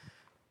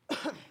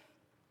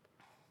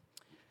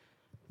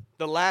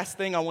 The last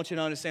thing I want you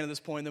to understand at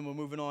this point, and then we're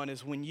moving on,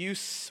 is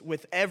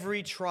with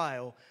every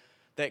trial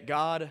that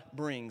God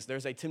brings,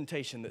 there's a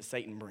temptation that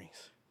Satan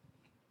brings.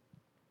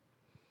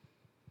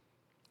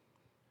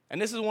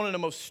 And this is one of the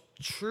most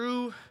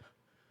true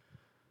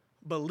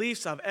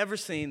beliefs I've ever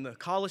seen. The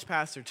college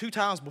pastor 2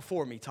 times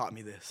before me taught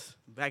me this,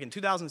 back in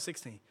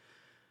 2016,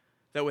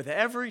 that with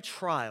every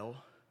trial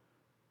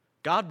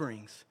God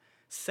brings,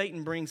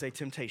 Satan brings a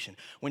temptation.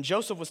 When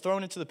Joseph was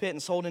thrown into the pit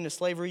and sold into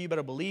slavery, you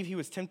better believe he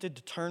was tempted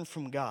to turn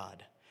from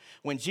God.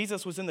 When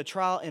Jesus was in the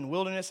trial in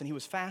wilderness and he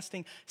was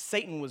fasting,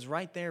 Satan was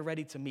right there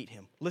ready to meet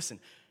him. Listen,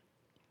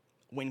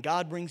 when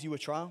God brings you a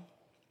trial,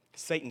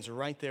 Satan's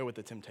right there with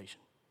the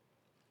temptation.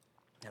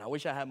 And I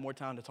wish I had more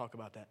time to talk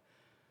about that.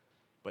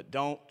 But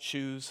don't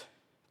choose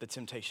the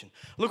temptation.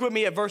 Look with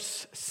me at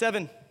verse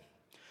 7.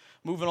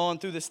 Moving on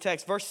through this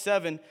text. Verse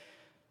 7,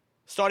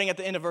 starting at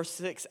the end of verse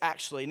 6,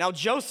 actually. Now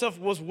Joseph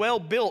was well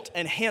built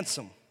and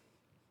handsome.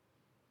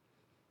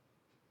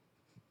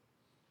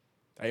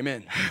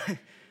 Amen.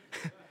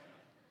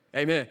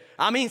 Amen.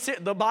 I mean,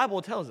 the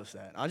Bible tells us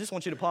that. I just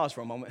want you to pause for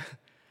a moment.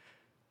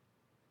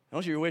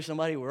 Don't you wish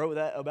somebody wrote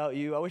that about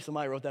you? I wish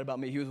somebody wrote that about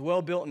me. He was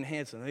well built and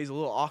handsome. He's a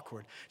little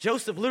awkward.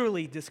 Joseph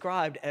literally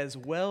described as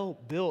well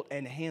built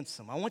and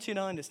handsome. I want you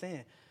to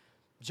understand,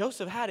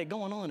 Joseph had it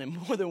going on in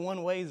more than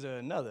one way or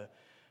another.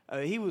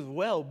 He was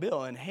well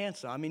built and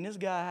handsome. I mean, this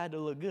guy had to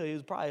look good. He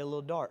was probably a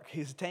little dark.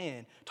 He's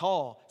tan,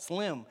 tall,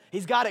 slim.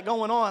 He's got it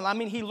going on. I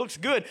mean, he looks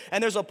good.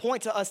 And there's a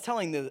point to us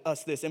telling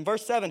us this. In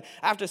verse 7,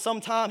 after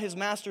some time, his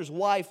master's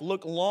wife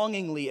looked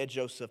longingly at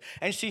Joseph,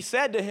 and she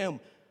said to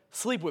him,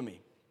 "Sleep with me."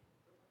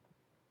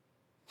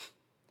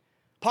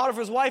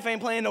 Potiphar's wife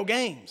ain't playing no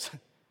games.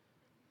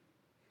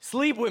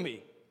 Sleep with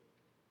me.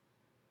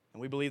 And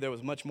we believe there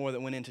was much more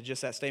that went into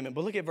just that statement.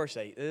 But look at verse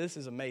 8. This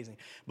is amazing.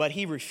 But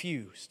he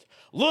refused.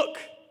 "Look,"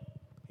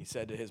 he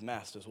said to his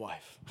master's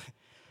wife.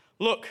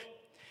 "Look,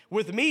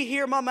 with me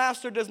here, my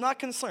master does not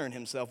concern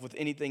himself with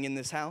anything in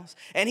this house,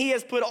 and he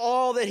has put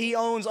all that he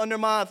owns under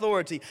my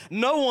authority.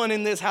 No one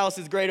in this house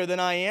is greater than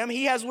I am.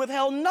 He has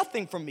withheld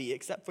nothing from me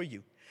except for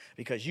you,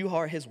 because you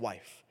are his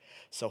wife.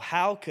 So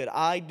how could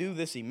I do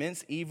this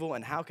immense evil,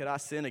 and how could I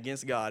sin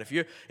against God?"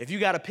 If you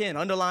got a pen,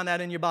 underline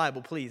that in your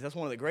Bible, please. That's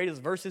one of the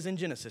greatest verses in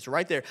Genesis,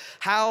 right there.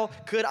 How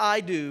could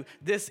I do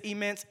this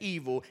immense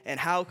evil, and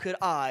how could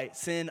I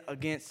sin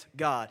against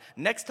God?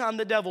 Next time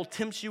the devil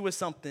tempts you with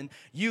something,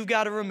 you've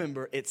got to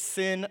remember it's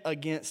sin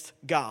against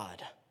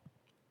God.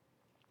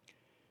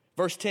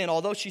 Verse 10,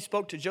 although she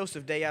spoke to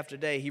Joseph day after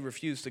day, he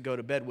refused to go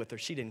to bed with her.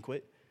 She didn't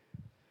quit.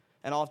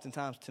 And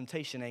oftentimes,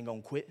 temptation ain't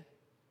going to quit.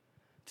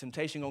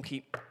 Temptation going to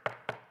keep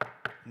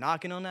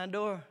knocking on that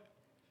door,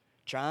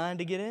 trying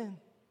to get in.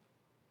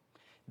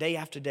 Day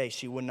after day,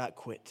 she would not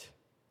quit.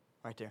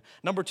 Right there.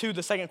 Number 2,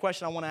 the second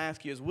question I want to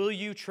ask you is, will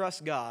you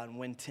trust God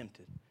when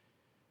tempted?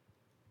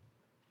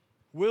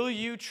 Will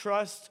you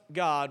trust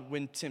God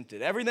when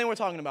tempted? Everything we're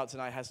talking about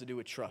tonight has to do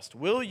with trust.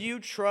 Will you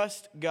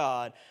trust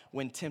God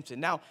when tempted?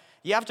 Now,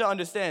 you have to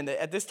understand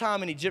that at this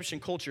time in Egyptian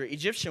culture,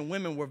 Egyptian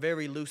women were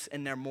very loose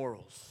in their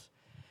morals.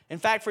 In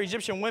fact, for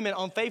Egyptian women,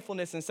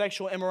 unfaithfulness and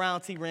sexual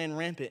immorality ran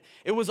rampant.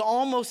 It was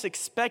almost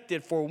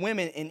expected for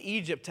women in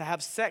Egypt to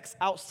have sex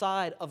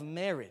outside of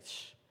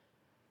marriage.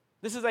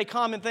 This is a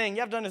common thing.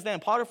 You have to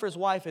understand, Potiphar's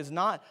wife is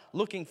not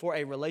looking for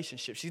a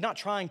relationship. She's not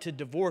trying to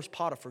divorce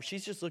Potiphar.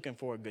 She's just looking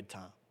for a good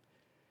time.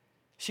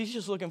 She's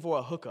just looking for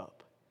a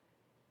hookup.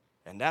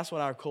 And that's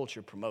what our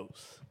culture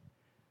promotes.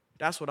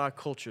 That's what our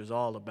culture is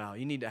all about.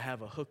 You need to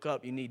have a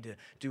hookup. You need to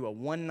do a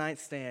one-night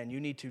stand. You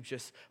need to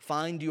just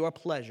find your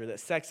pleasure, that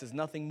sex is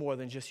nothing more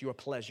than just your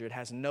pleasure. It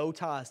has no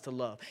ties to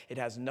love. It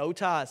has no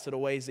ties to the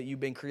ways that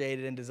you've been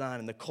created and designed,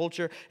 and the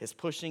culture is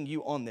pushing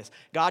you on this.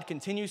 God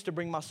continues to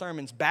bring my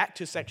sermons back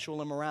to sexual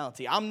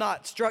immorality. I'm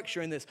not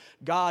structuring this.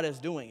 God is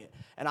doing it,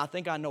 and I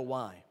think I know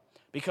why.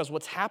 Because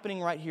what's happening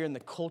right here in the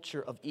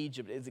culture of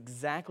Egypt is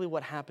exactly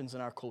what happens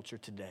in our culture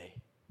today.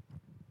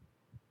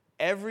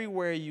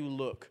 Everywhere you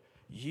look,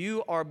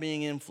 you are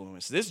being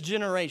influenced. This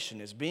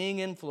generation is being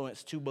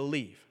influenced to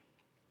believe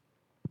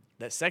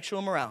that sexual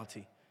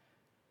immorality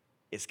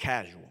is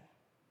casual.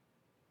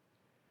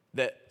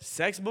 That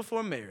sex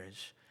before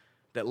marriage,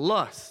 that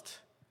lust,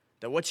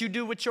 that what you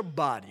do with your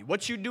body,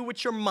 what you do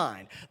with your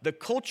mind, the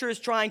culture is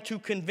trying to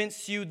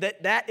convince you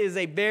that that is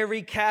a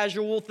very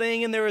casual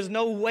thing and there is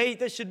no weight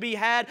that should be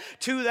had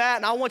to that.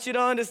 And I want you to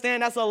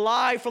understand that's a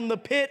lie from the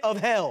pit of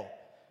hell.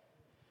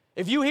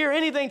 If you hear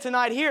anything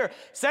tonight here,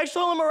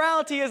 sexual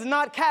immorality is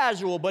not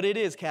casual, but it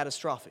is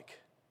catastrophic.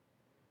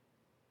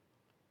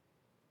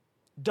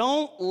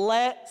 Don't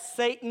let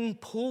Satan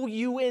pull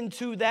you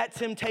into that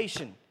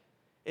temptation.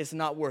 It's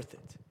not worth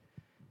it.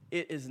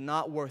 It is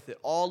not worth it.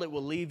 All it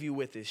will leave you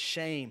with is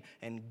shame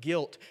and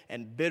guilt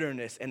and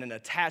bitterness and an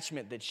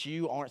attachment that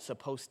you aren't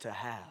supposed to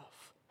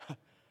have.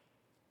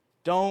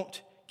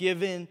 Don't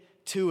give in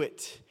to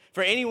it.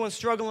 For anyone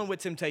struggling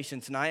with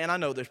temptation tonight, and I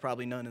know there's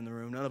probably none in the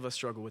room, none of us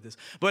struggle with this,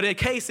 but in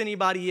case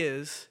anybody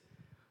is,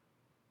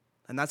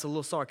 and that's a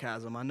little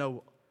sarcasm, I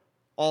know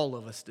All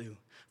of us do.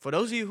 For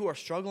those of you who are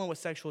struggling with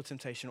sexual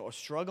temptation or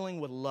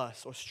struggling with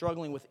lust or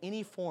struggling with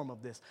any form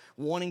of this,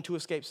 wanting to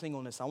escape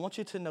singleness, I want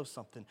you to know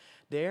something.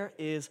 There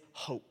is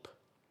hope.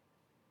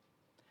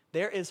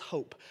 There is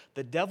hope.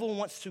 The devil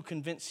wants to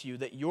convince you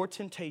that your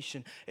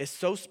temptation is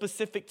so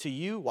specific to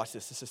you. Watch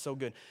this. This is so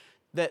good.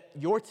 That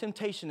your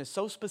temptation is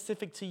so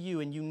specific to you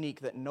and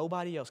unique that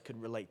nobody else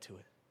could relate to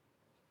it.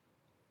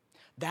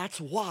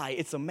 That's why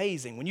it's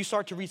amazing. When you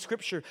start to read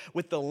Scripture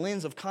with the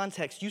lens of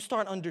context, you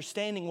start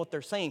understanding what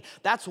they're saying.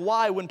 That's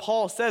why when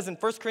Paul says in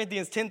 1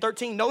 Corinthians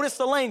 10:13, notice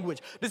the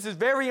language. This is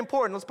very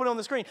important. Let's put it on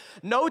the screen.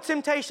 No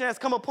temptation has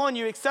come upon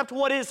you except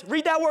what is,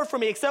 read that word for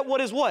me, except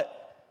what is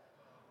what?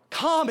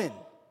 Common.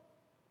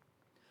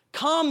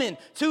 Common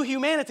to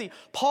humanity.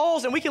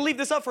 And we can leave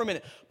this up for a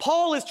minute.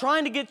 Paul is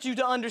trying to get you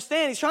to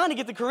understand, he's trying to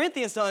get the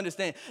Corinthians to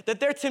understand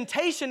that their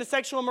temptation to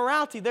sexual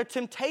immorality, their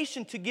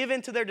temptation to give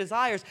in to their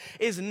desires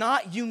is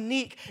not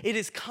unique. It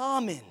is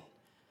common.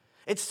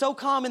 It's so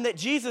common that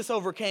Jesus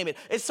overcame it.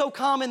 It's so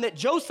common that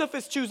Joseph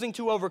is choosing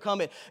to overcome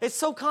it. It's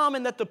so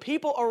common that the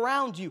people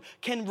around you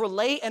can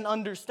relate and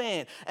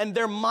understand. And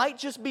there might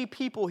just be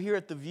people here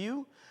at The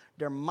View,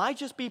 there might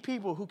just be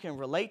people who can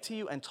relate to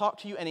you and talk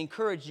to you and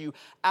encourage you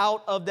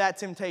out of that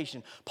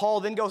temptation.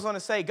 Paul then goes on to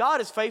say, God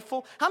is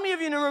faithful. How many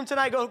of you in the room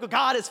tonight go,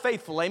 God is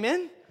faithful,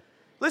 amen?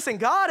 Listen,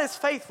 God is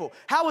faithful.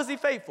 How is he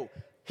faithful?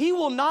 He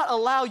will not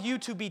allow you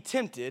to be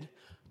tempted.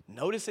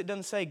 Notice it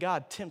doesn't say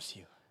God tempts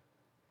you.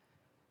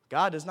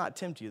 God does not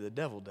tempt you, the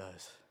devil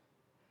does.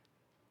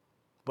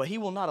 But he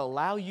will not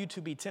allow you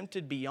to be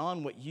tempted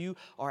beyond what you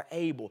are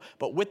able.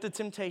 But with the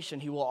temptation,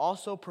 he will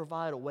also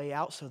provide a way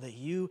out so that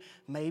you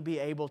may be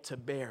able to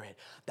bear it.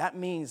 That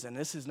means, and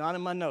this is not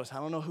in my notes, I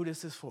don't know who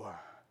this is for.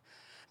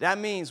 That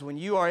means when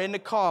you are in the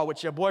car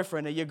with your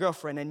boyfriend or your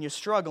girlfriend and you're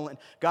struggling,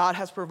 God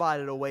has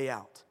provided a way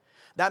out.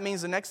 That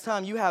means the next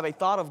time you have a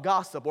thought of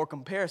gossip or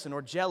comparison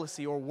or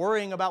jealousy or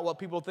worrying about what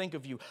people think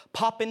of you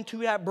pop into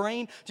that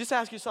brain, just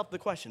ask yourself the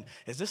question,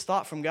 is this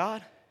thought from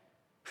God?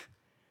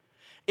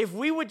 If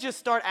we would just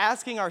start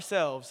asking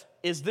ourselves,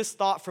 is this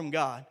thought from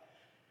God?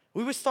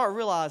 We would start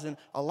realizing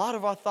a lot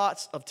of our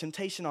thoughts of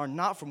temptation are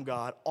not from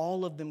God.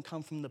 All of them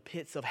come from the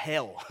pits of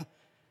hell.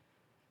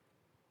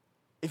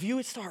 If you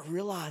would start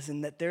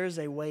realizing that there's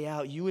a way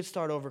out, you would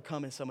start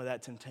overcoming some of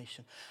that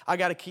temptation. I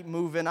got to keep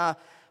moving.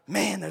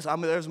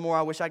 There's more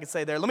I wish I could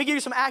say there. Let me give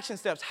you some action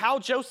steps. How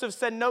Joseph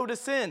said no to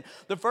sin.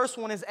 The first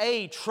one is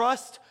A,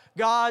 trust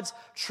God's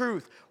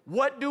truth.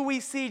 What do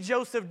we see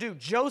Joseph do?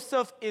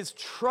 Joseph is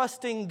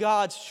trusting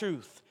God's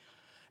truth.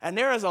 And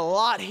there is a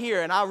lot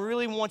here, and I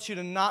really want you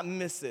to not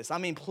miss this. I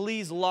mean,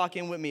 please lock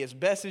in with me as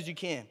best as you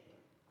can.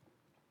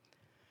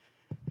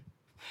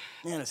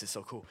 Man, this is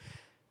so cool.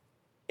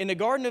 In the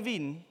Garden of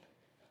Eden,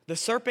 the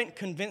serpent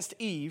convinced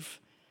Eve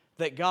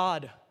that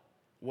God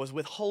was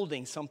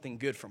withholding something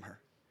good from her.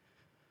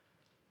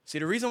 See,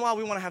 the reason why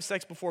we want to have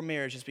sex before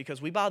marriage is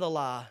because we buy the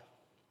lie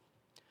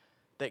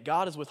that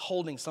God is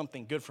withholding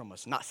something good from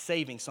us, not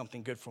saving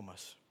something good from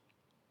us.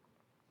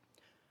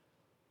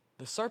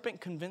 The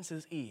serpent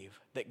convinces Eve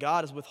that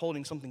God is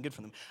withholding something good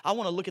from them. I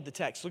want to look at the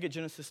text. Look at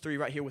Genesis 3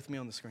 right here with me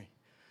on the screen.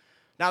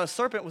 Now, the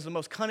serpent was the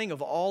most cunning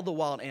of all the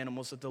wild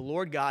animals that the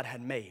Lord God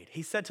had made.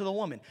 He said to the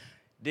woman,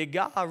 did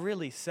God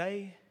really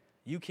say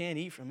you can't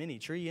eat from any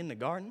tree in the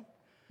garden?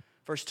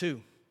 Verse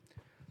 2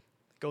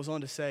 goes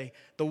on to say,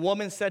 the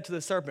woman said to the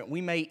serpent,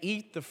 we may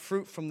eat the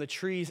fruit from the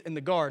trees in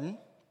the garden.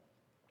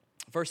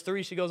 Verse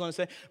 3, she goes on to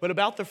say, but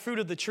about the fruit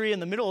of the tree in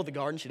the middle of the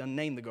garden, she doesn't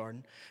name the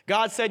garden,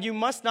 God said, you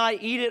must not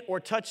eat it or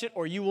touch it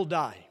or you will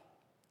die.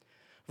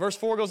 Verse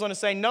 4 goes on to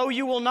say, no,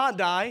 you will not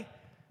die.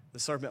 The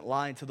serpent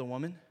lied to the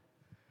woman.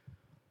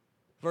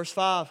 Verse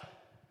 5,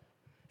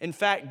 in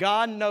fact,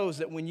 God knows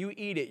that when you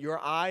eat it, your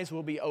eyes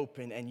will be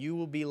open and you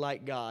will be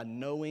like God,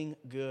 knowing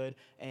good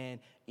and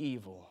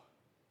evil.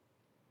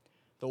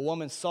 The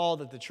woman saw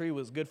that the tree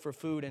was good for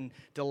food and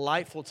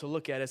delightful to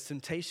look at, as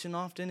temptation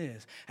often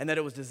is, and that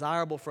it was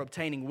desirable for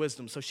obtaining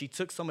wisdom. So she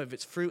took some of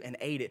its fruit and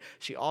ate it.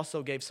 She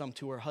also gave some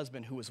to her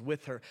husband who was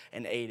with her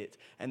and ate it.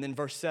 And then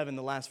verse 7,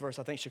 the last verse,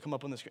 I think should come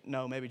up on the screen.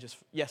 No, maybe just,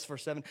 yes,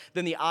 verse 7.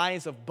 Then the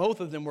eyes of both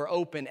of them were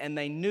open, and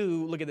they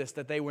knew, look at this,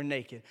 that they were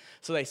naked.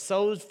 So they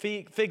sewed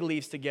fig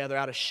leaves together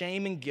out of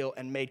shame and guilt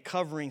and made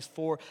coverings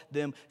for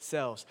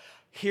themselves.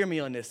 Hear me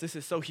on this. This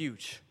is so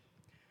huge.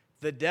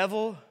 The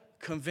devil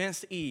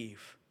convinced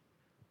Eve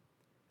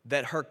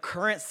that her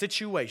current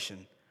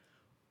situation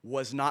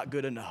was not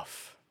good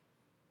enough.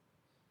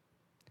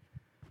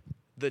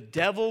 The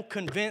devil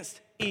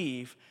convinced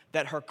Eve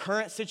that her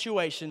current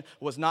situation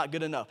was not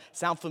good enough.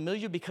 Sound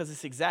familiar? Because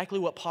it's exactly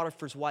what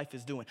Potiphar's wife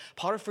is doing.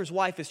 Potiphar's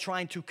wife is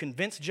trying to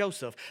convince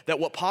Joseph that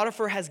what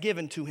Potiphar has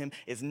given to him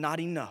is not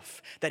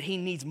enough, that he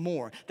needs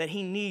more, that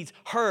he needs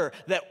her,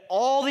 that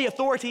all the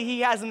authority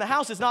he has in the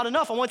house is not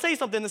enough. I want to tell you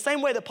something. The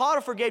same way that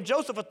Potiphar gave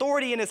Joseph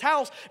authority in his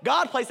house,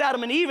 God placed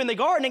Adam and Eve in the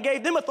garden and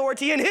gave them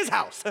authority in his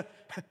house.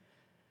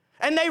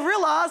 And they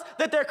realized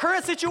that their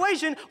current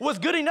situation was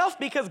good enough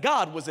because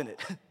God was in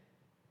it.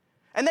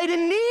 And they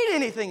didn't need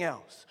anything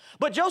else.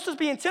 But Joseph's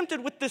being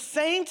tempted with the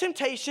same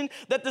temptation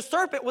that the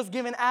serpent was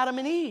giving Adam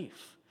and Eve.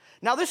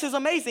 Now this is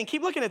amazing.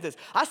 Keep looking at this.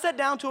 I sat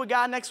down to a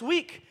guy next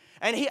week,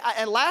 and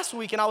last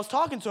week, and I was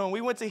talking to him.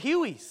 We went to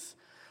Huey's.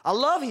 I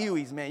love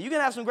Huey's, man. You can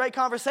have some great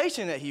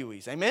conversation at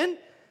Huey's. Amen?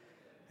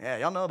 Yeah,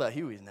 y'all know about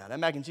Huey's now. That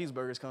mac and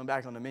cheeseburger is coming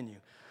back on the menu.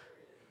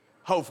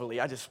 Hopefully.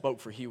 I just spoke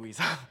for Huey's.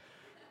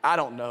 I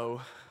don't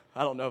know.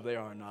 I don't know if they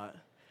are or not.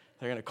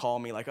 They're going to call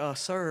me like, oh,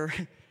 sir,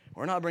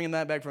 we're not bringing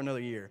that back for another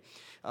year.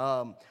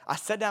 I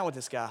sat down with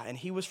this guy, and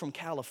he was from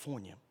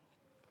California.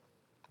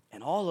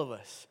 And all of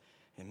us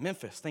in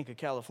Memphis think of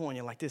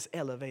California like this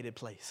elevated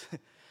place.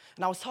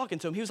 And I was talking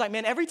to him. He was like,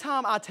 man, every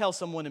time I tell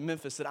someone in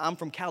Memphis that I'm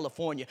from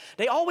California,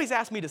 they always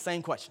ask me the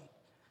same question.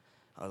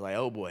 I was like,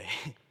 oh, boy.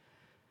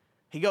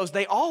 He goes,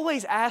 they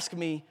always ask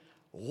me,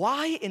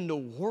 why in the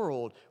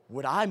world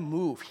would I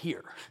move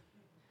here?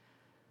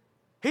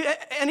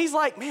 And he's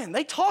like, man,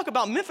 they talk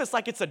about Memphis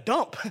like it's a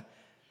dump.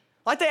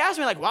 Like they ask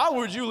me, like, why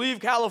would you leave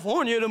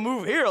California to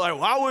move here? Like,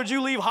 why would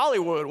you leave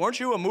Hollywood? Weren't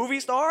you a movie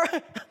star?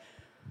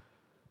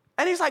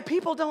 And he's like,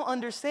 people don't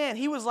understand.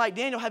 He was like,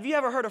 Daniel, have you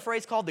ever heard a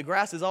phrase called the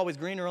grass is always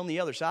greener on the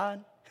other side?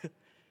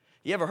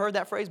 You ever heard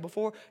that phrase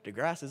before? The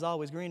grass is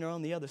always greener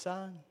on the other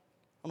side?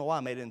 I don't know why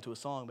I made it into a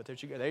song, but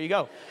there you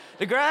go.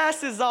 The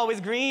grass is always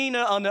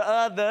greener on the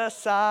other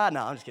side.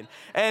 No, I'm just kidding.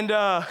 And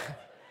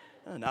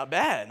not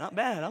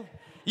bad.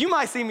 You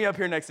might see me up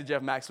here next to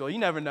Jeff Maxwell. You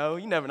never know.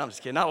 No, I'm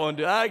just kidding. I won't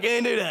do it. I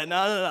can't do that.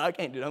 No, I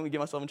can't do that. I'm going to get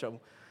myself in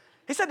trouble.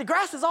 He said, the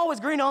grass is always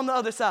greener on the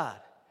other side.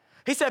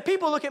 He said,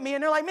 people look at me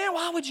and they're like, man,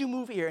 why would you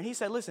move here? And he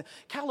said, listen,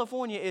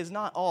 California is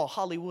not all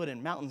Hollywood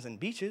and mountains and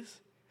beaches.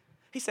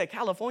 He said,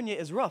 California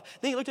is rough.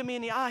 Then he looked at me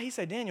in the eye. He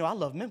said, Daniel, I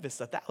love Memphis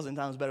 1,000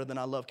 times better than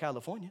I love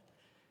California.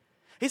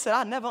 He said,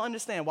 I never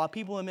understand why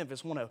people in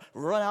Memphis want to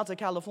run out to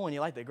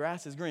California like the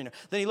grass is greener.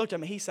 Then he looked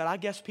at me. He said, I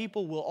guess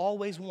people will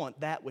always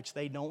want that which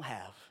they don't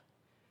have.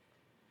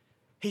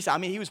 He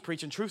said, he was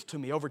preaching truth to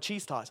me over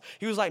cheese tots.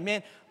 He was like,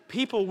 man,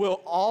 people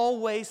will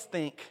always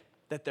think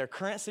that their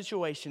current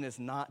situation is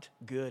not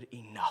good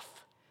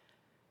enough.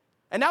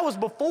 And that was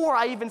before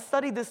I even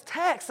studied this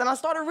text, and I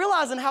started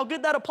realizing how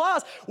good that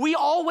applies. We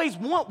always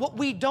want what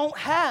we don't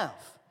have.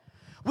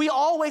 We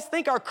always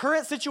think our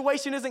current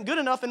situation isn't good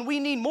enough and we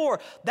need more.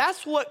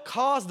 That's what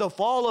caused the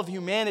fall of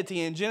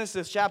humanity in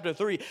Genesis chapter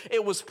 3.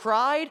 It was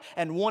pride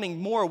and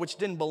wanting more which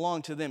didn't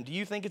belong to them. Do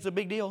you think it's a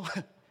big deal?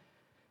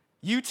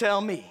 You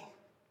tell me.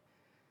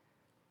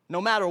 No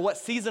matter what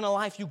season of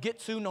life you get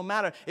to, no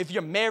matter if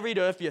you're married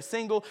or if you're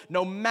single,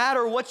 no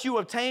matter what you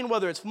obtain,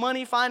 whether it's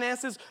money,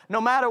 finances,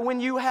 no matter when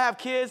you have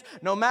kids,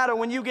 no matter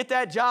when you get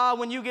that job,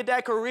 when you get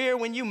that career,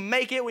 when you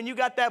make it, when you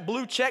got that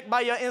blue check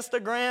by your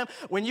Instagram,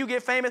 when you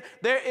get famous,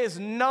 there is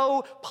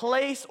no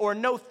place or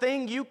no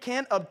thing you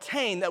can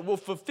obtain that will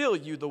fulfill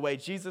you the way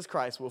Jesus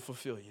Christ will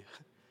fulfill you.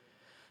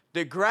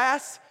 The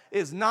grass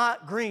is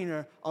not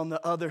greener on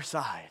the other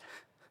side.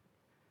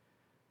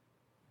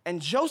 And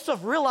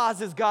Joseph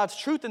realizes God's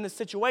truth in this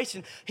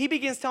situation. He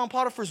begins telling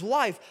Potiphar's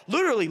wife,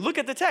 literally, look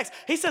at the text.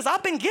 He says,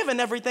 I've been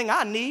given everything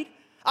I need.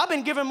 I've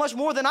been given much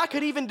more than I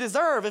could even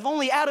deserve. If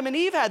only Adam and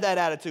Eve had that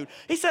attitude.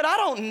 He said, I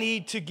don't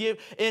need to give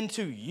in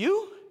to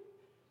you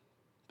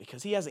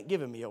because he hasn't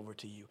given me over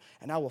to you,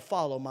 and I will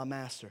follow my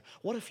master.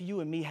 What if you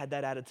and me had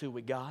that attitude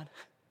with God?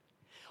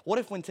 What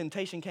if when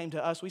temptation came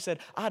to us, we said,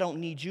 I don't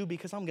need you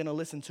because I'm going to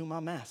listen to my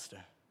master.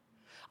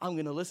 I'm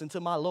going to listen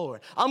to my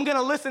Lord. I'm going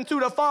to listen to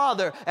the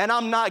Father, and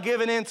I'm not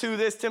giving in to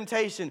this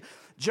temptation.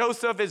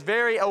 Joseph is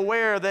very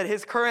aware that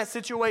his current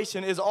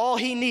situation is all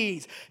he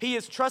needs. He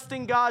is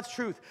trusting God's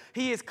truth.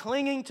 He is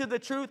clinging to the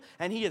truth,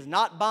 and he is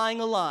not buying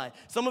a lie.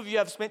 Some of you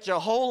have spent your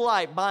whole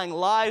life buying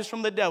lies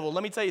from the devil.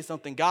 Let me tell you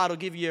something. God will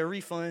give you a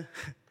refund.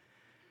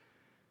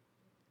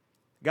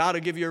 God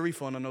will give you a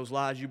refund on those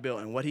lies you built,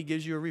 and what he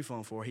gives you a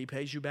refund for, he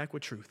pays you back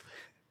with truth.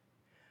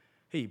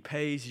 He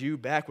pays you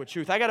back with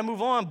truth. I got to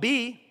move on.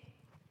 B,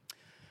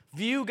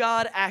 view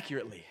God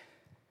accurately.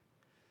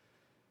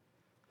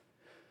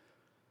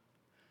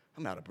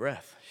 I'm out of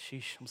breath.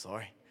 Sheesh, I'm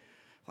sorry.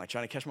 I'm like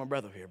trying to catch my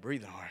breath up here,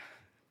 breathing hard.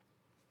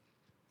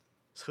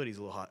 This hoodie's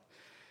a little hot.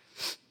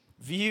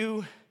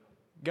 View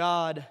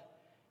God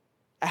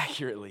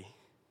accurately.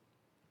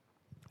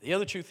 The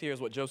other truth here is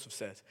what Joseph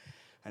says,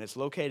 and it's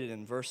located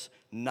in verse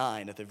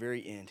 9 at the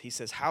very end. He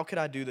says, how could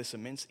I do this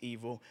immense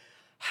evil?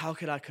 How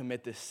could I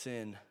commit this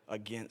sin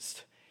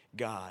against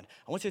God?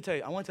 I want to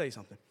tell you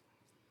something.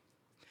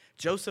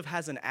 Joseph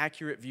has an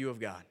accurate view of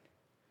God.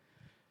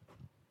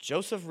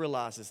 Joseph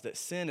realizes that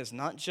sin is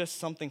not just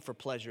something for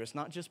pleasure. It's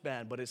not just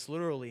bad, but it's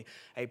literally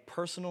a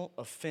personal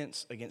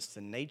offense against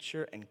the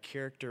nature and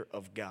character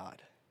of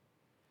God.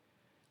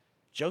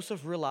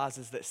 Joseph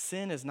realizes that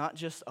sin is not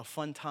just a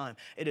fun time.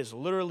 It is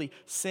literally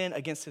sin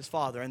against his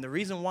Father. And the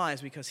reason why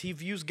is because he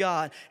views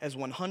God as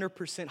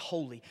 100%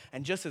 holy.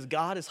 And just as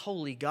God is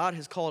holy, God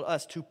has called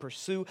us to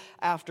pursue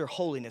after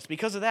holiness.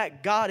 Because of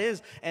that, God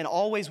is and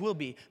always will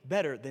be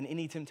better than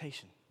any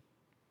temptation.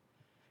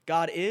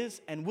 God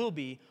is and will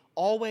be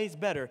always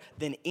better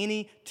than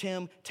any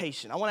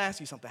temptation. I want to ask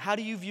you something. How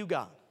do you view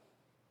God?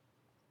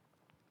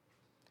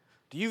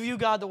 Do you view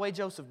God the way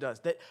Joseph does?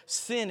 That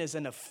sin is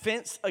an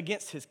offense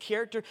against his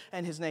character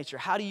and his nature.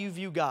 How do you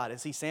view God?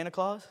 Is he Santa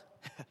Claus?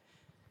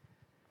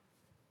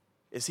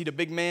 Is he the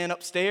big man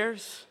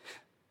upstairs?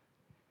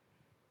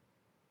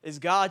 Is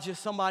God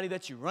just somebody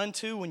that you run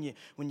to when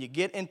you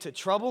get into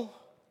trouble?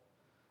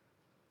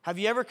 Have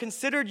you ever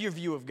considered your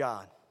view of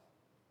God?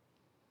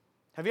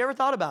 Have you ever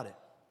thought about it?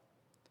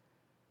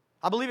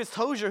 I believe it's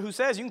Tozer who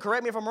says, you can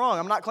correct me if I'm wrong,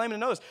 I'm not claiming to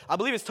know this. I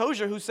believe it's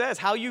Tozer who says,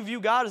 how you view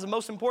God is the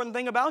most important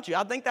thing about you.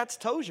 I think that's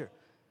Tozer.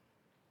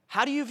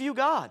 How do you view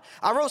God?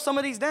 I wrote some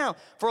of these down.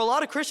 For a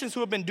lot of Christians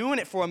who have been doing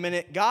it for a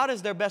minute, God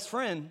is their best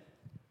friend,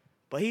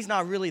 but he's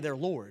not really their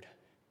Lord.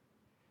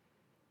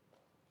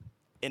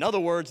 In other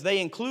words, they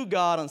include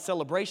God on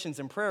celebrations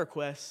and prayer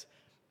requests,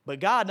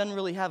 but God doesn't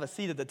really have a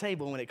seat at the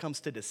table when it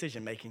comes to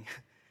decision making.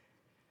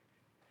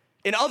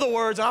 In other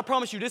words, and I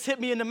promise you, this hit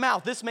me in the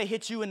mouth. This may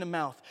hit you in the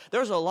mouth.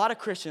 There's a lot of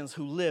Christians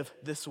who live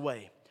this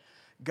way.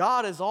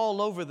 God is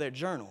all over their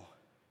journal,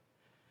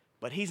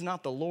 but he's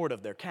not the Lord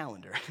of their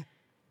calendar.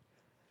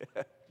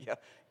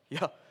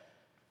 Yeah.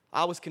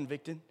 I was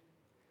convicted.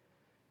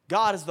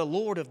 God is the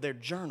Lord of their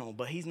journal,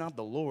 but he's not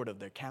the Lord of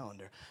their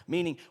calendar.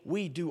 Meaning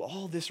we do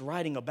all this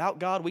writing about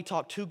God, we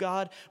talk to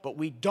God, but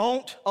we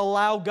don't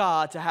allow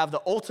God to have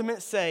the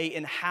ultimate say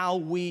in how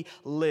we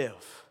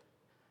live.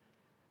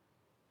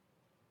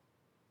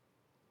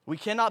 We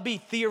cannot be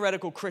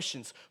theoretical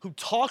Christians who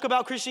talk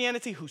about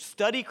Christianity, who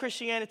study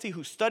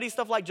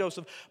stuff like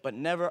Joseph, but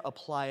never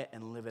apply it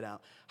and live it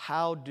out.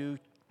 How do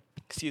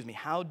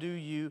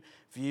you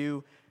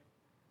view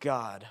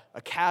God?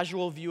 A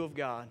casual view of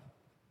God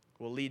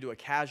will lead to a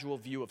casual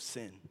view of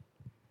sin.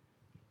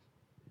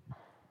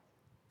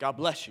 God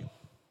bless you.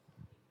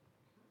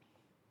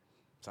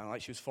 Sounded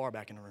like she was far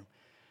back in the room.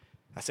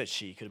 I said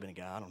she, could have been a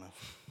guy, I don't know.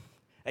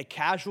 A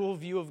casual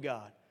view of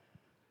God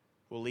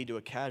will lead to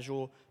a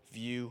casual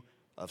view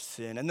of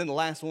sin. And then the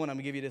last one, I'm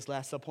going to give you this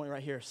last sub point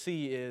right here.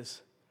 C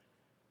is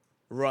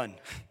run.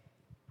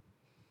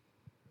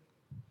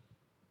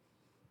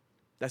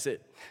 That's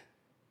it.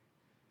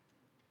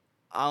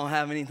 I don't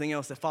have anything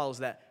else that follows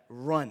that.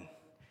 Run.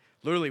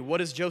 Literally, what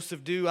does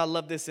Joseph do? I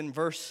love this in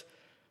verse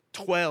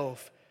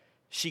 12.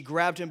 She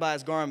grabbed him by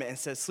his garment and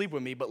said, sleep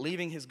with me. But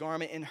leaving his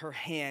garment in her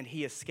hand,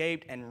 he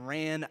escaped and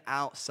ran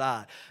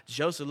outside.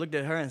 Joseph looked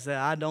at her and said,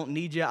 I don't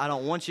need you. I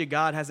don't want you.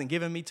 God hasn't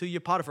given me to you.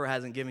 Potiphar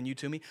hasn't given you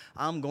to me.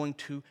 I'm going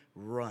to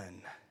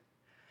run.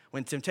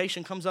 When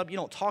temptation comes up, you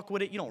don't talk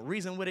with it. You don't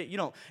reason with it. You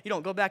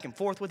don't go back and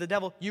forth with the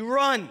devil. You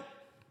run.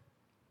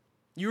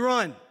 You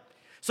run.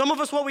 Some of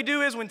us, what we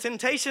do is when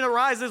temptation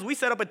arises, we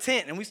set up a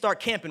tent and we start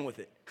camping with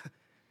it.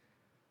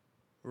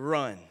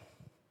 Run.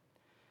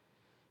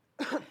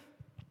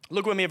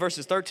 Look with me at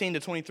verses 13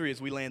 to 23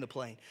 as we land the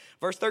plane.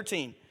 Verse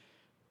 13,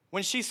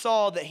 when she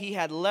saw that he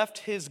had left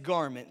his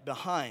garment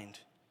behind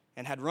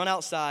and had run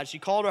outside, she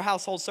called her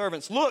household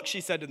servants. Look, she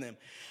said to them,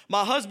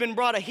 my husband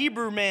brought a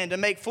Hebrew man to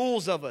make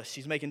fools of us.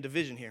 She's making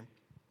division here.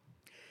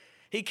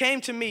 He came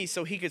to me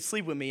so he could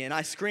sleep with me, and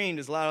I screamed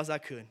as loud as I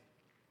could.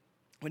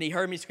 When he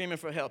heard me screaming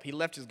for help, he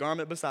left his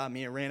garment beside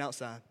me and ran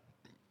outside.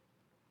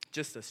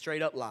 Just a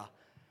straight up lie.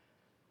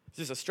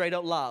 Just a straight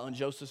up lie on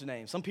Joseph's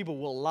name. Some people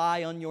will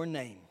lie on your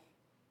name.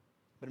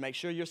 But make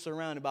sure you're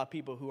surrounded by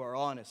people who are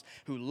honest,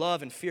 who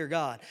love and fear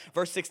God.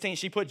 Verse 16,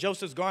 she put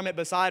Joseph's garment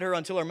beside her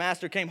until her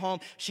master came home.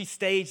 She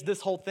staged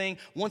this whole thing.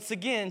 Once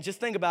again, just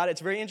think about it.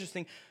 It's very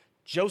interesting.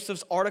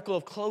 Joseph's article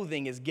of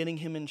clothing is getting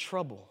him in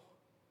trouble.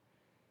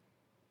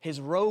 His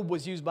robe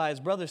was used by his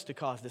brothers to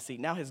cause deceit.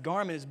 Now his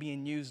garment is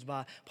being used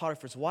by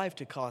Potiphar's wife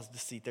to cause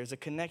deceit. There's a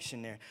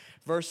connection there.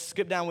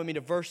 Skip down with me to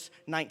verse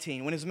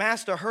 19. When his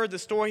master heard the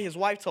story his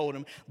wife told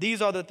him,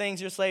 these are the things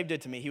your slave did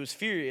to me. He was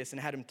furious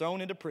and had him thrown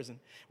into prison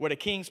where the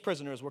king's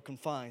prisoners were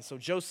confined. So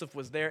Joseph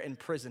was there in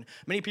prison.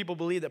 Many people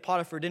believe that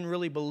Potiphar didn't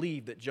really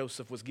believe that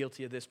Joseph was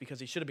guilty of this because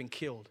he should have been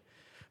killed.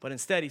 But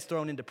instead he's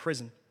thrown into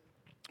prison.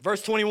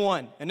 Verse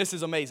 21, and this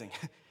is amazing.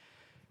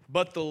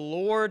 But the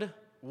Lord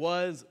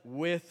was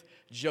with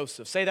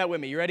Joseph. Say that with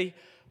me. You ready?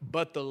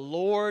 But the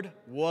Lord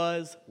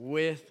was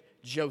with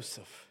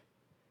Joseph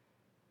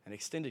and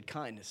extended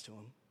kindness to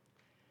him.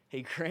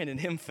 He granted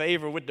him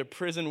favor with the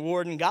prison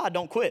warden. God,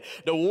 don't quit.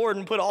 The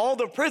warden put all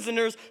the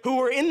prisoners who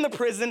were in the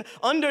prison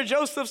under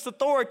Joseph's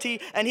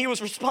authority, and he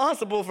was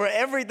responsible for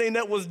everything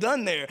that was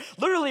done there.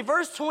 Literally,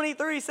 verse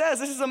 23 says,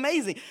 this is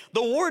amazing.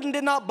 The warden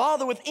did not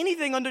bother with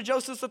anything under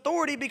Joseph's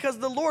authority because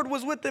the Lord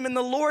was with him, and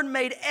the Lord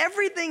made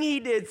everything he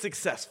did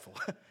successful.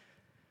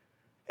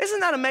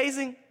 Isn't that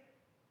amazing?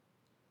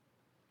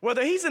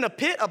 Whether he's in a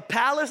pit, a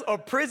palace, or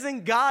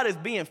prison, God is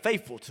being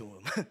faithful to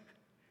him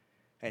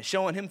and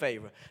showing him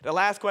favor. The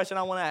last question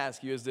I want to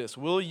ask you is this.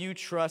 Will you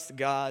trust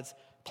God's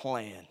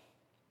plan?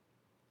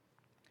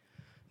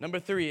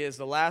 Number 3 is,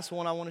 the last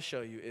one I want to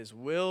show you is,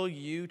 will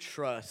you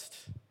trust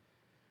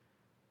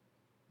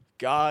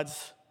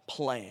God's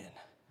plan?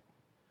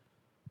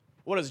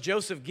 What does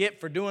Joseph get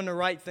for doing the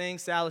right thing?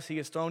 Silas, he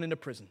gets thrown into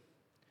prison.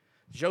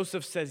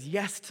 Joseph says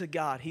yes to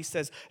God. He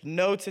says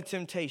no to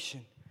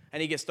temptation,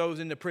 and he gets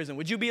thrown into prison.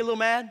 Would you be a little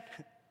mad?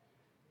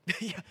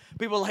 Yeah,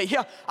 people are like,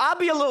 yeah, I'd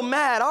be a little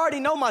mad. I already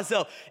know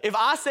myself. If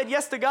I said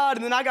yes to God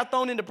and then I got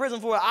thrown into prison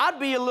for it, I'd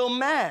be a little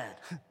mad.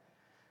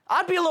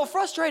 I'd be a little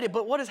frustrated.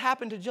 But what has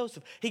happened to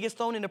Joseph? He gets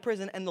thrown into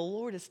prison and the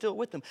Lord is still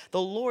with him.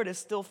 The Lord is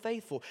still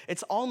faithful.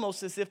 It's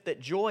almost as if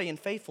that joy and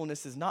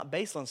faithfulness is not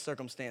based on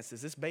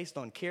circumstances. It's based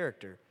on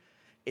character.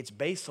 It's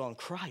based on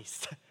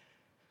Christ.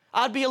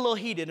 I'd be a little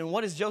heated. And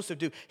what does Joseph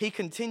do? He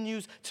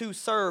continues to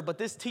serve. But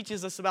this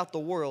teaches us about the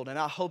world. And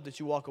I hope that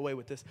you walk away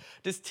with this.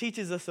 This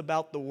teaches us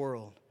about the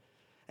world.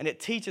 And it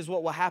teaches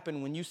what will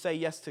happen when you say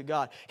yes to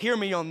God. Hear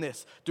me on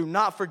this. Do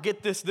not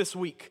forget this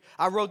week.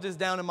 I wrote this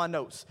down in my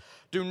notes.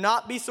 Do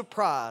not be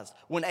surprised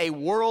when a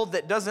world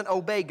that doesn't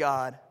obey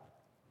God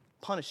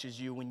punishes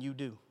you when you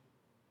do.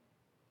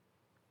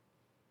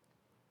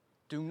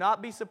 Do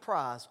not be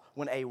surprised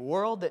when a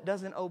world that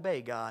doesn't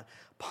obey God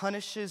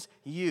punishes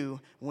you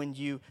when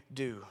you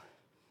do.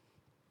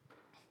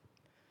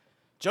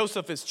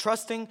 Joseph is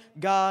trusting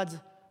God's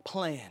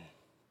plan.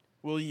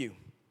 Will you?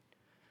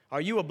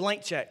 Are you a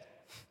blank check?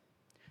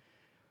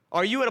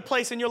 Are you at a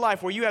place in your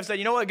life where you have said,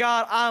 you know what,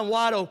 God, I'm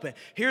wide open.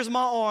 Here's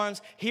my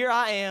arms. Here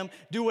I am.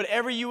 Do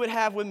whatever you would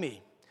have with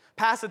me.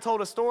 Pastor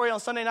told a story on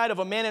Sunday night of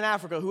a man in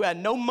Africa who had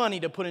no money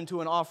to put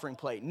into an offering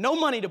plate. No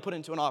money to put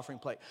into an offering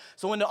plate.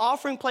 So when the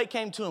offering plate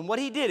came to him, what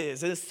he did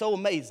is, it's so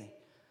amazing.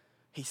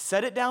 He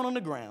set it down on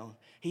the ground.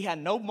 He had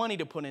no money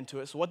to put into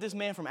it. So what this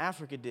man from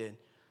Africa did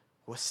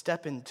was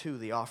step into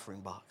the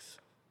offering box.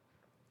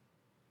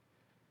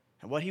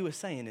 And what he was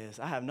saying is,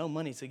 I have no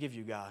money to give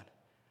you, God,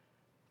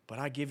 but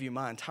I give you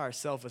my entire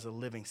self as a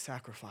living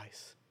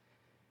sacrifice.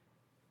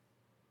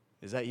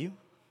 Is that you?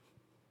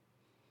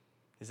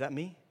 Is that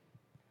me?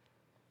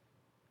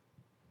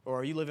 Or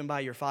are you living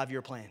by your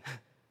 5-year plan?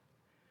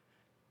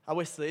 I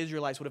wish the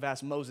Israelites would have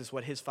asked Moses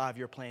what his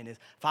 5-year plan is.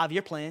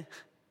 5-year plan?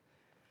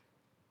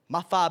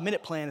 My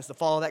 5-minute plan is to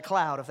follow that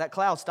cloud. If that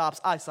cloud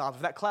stops, I stop.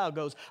 If that cloud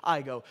goes,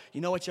 I go.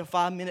 You know what your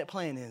 5-minute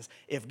plan is?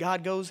 If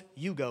God goes,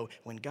 you go.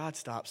 When God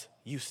stops,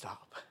 you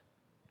stop.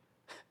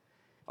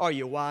 Are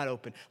you wide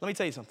open? Let me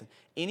tell you something.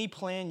 Any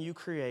plan you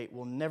create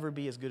will never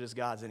be as good as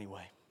God's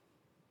anyway.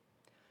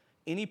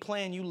 Any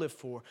plan you live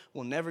for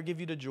will never give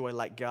you the joy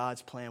like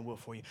God's plan will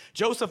for you.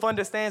 Joseph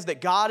understands that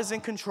God is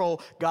in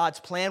control. God's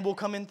plan will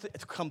come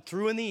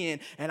through in the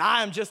end. And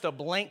I am just a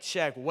blank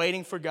check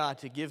waiting for God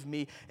to give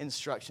me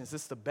instructions.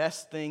 This is the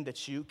best thing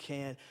that you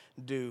can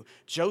do.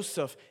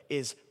 Joseph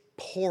is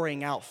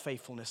pouring out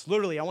faithfulness.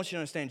 Literally, I want you to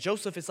understand,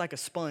 Joseph is like a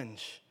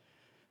sponge.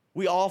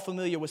 We all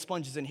familiar with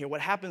sponges in here. What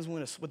happens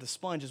with a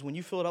sponge is when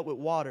you fill it up with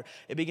water,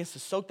 it begins to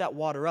soak that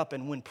water up.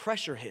 And when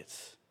pressure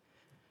hits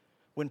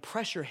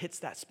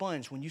that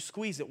sponge, when you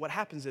squeeze it, what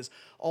happens is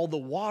all the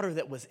water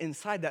that was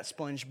inside that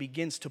sponge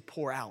begins to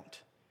pour out.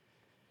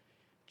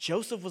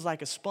 Joseph was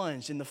like a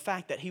sponge in the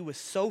fact that he was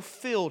so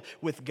filled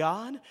with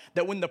God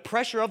that when the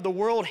pressure of the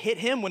world hit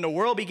him, when the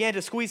world began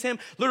to squeeze him,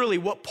 literally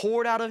what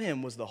poured out of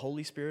him was the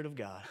Holy Spirit of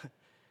God.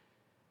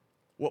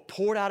 What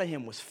poured out of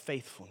him was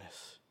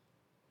faithfulness.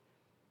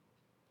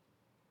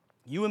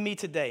 You and me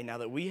today, now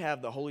that we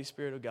have the Holy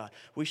Spirit of God,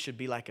 we should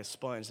be like a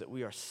sponge, that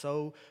we are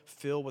so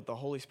filled with the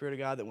Holy Spirit of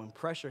God that when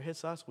pressure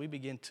hits us, we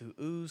begin to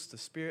ooze the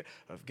Spirit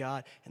of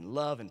God and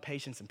love and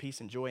patience and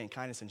peace and joy and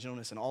kindness and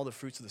gentleness and all the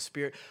fruits of the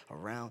Spirit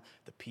around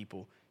the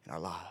people in our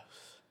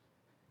lives.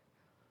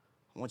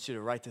 I want you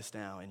to write this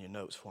down in your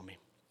notes for me.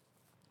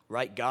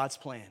 Write God's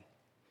plan.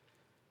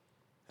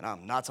 And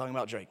I'm not talking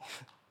about Drake.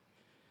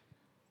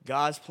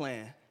 God's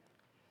plan.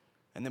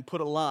 And then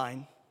put a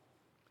line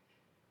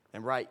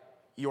and write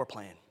your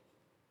plan.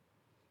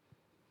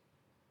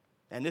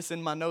 And this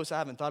in my notes, I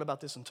haven't thought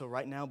about this until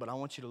right now, but I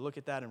want you to look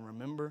at that and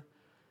remember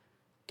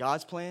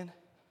God's plan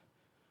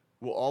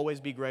will always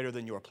be greater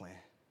than your plan.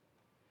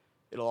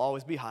 It'll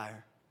always be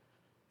higher.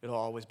 It'll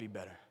always be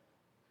better.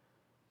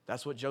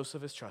 That's what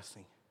Joseph is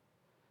trusting.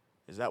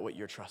 Is that what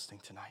you're trusting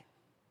tonight?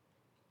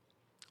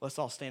 Let's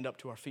all stand up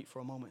to our feet for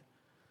a moment.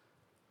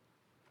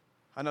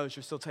 I know that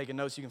you're still taking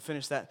notes. You can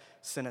finish that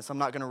sentence. I'm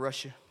not going to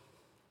rush you.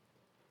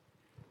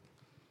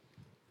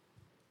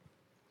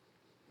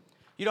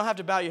 You don't have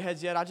to bow your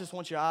heads yet. I just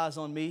want your eyes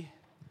on me,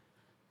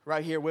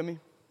 right here with me.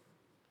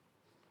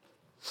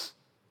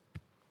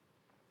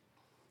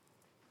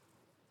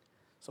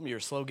 Some of you are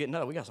slow getting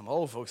up. We got some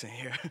old folks in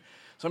here.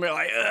 Some of you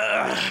are like,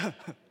 ugh.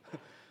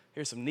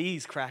 Here's some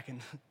knees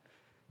cracking.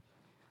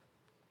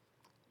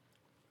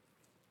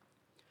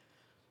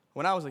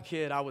 When I was a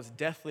kid, I was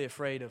deathly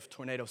afraid of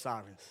tornado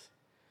sirens.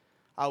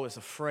 I was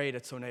afraid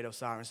of tornado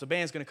sirens. The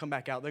band's going to come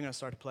back out. They're going to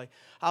start to play.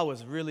 I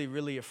was really,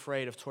 really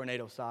afraid of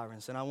tornado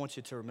sirens, and I want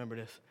you to remember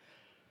this.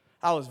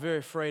 I was very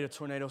afraid of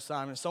tornado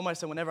sirens. So much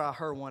that whenever I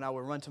heard one, I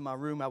would run to my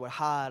room. I would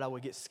hide. I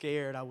would get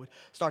scared. I would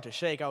start to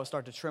shake. I would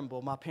start to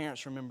tremble. My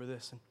parents remember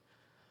this. And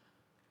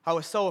I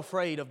was so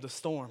afraid of the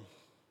storm.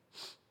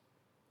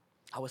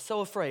 I was so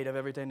afraid of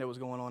everything that was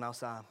going on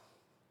outside.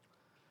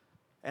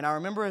 And I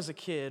remember as a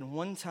kid,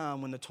 one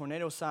time when the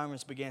tornado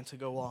sirens began to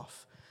go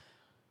off,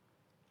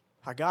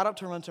 I got up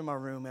to run to my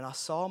room, and I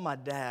saw my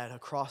dad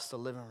across the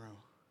living room.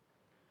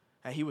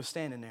 And he was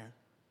standing there.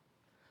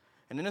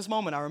 And in this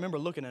moment, I remember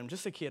looking at him,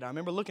 just a kid. I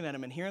remember looking at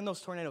him and hearing those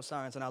tornado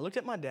sirens. And I looked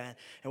at my dad,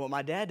 and what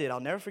my dad did, I'll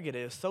never forget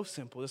it. It was so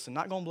simple. This is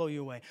not going to blow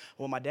you away.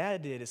 What my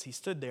dad did is he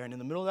stood there, and in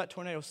the middle of that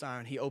tornado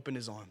siren, he opened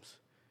his arms.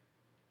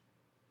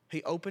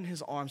 He opened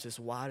his arms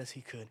as wide as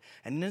he could.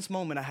 And in this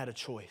moment, I had a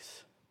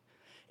choice.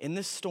 In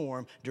this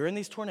storm, during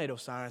these tornado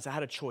sirens, I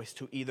had a choice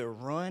to either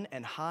run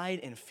and hide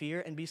in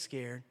fear and be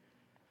scared,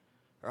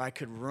 or I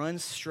could run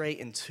straight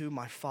into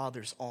my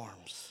Father's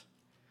arms.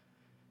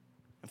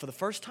 And for the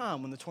first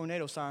time, when the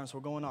tornado sirens were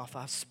going off,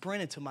 I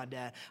sprinted to my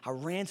dad. I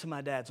ran to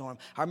my dad's arm.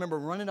 I remember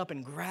running up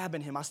and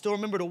grabbing him. I still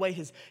remember the way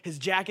his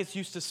jackets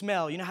used to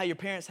smell. You know how your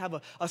parents have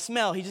a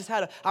smell? He just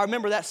had I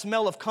remember that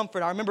smell of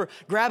comfort. I remember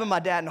grabbing my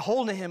dad and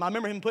holding him. I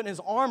remember him putting his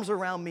arms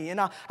around me. And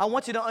I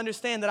want you to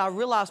understand that I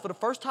realized for the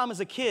first time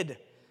as a kid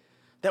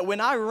that when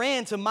I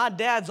ran to my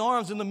dad's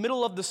arms in the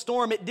middle of the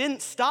storm, it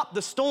didn't stop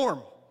the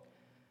storm.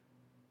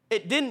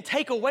 It didn't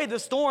take away the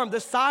storm. The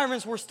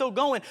sirens were still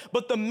going.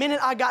 But the minute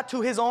I got to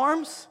his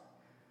arms,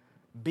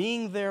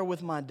 being there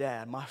with my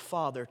dad, my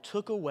father,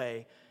 took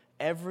away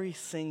every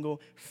single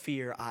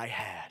fear I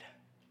had.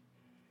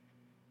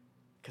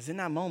 Because in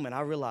that moment,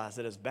 I realized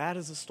that as bad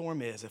as the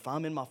storm is, if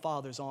I'm in my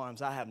Father's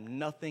arms, I have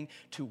nothing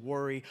to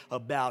worry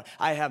about.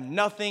 I have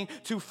nothing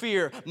to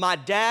fear. My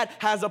dad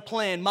has a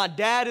plan. My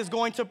dad is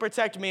going to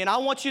protect me. And I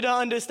want you to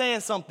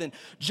understand something.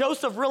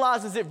 Joseph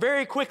realizes it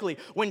very quickly.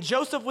 When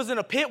Joseph was in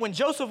a pit, when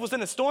Joseph was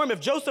in a storm, if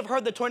Joseph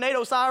heard the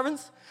tornado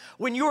sirens,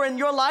 when you're in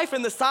your life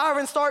and the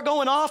sirens start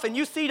going off and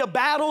you see the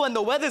battle and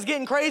the weather's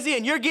getting crazy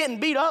and you're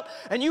getting beat up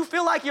and you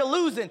feel like you're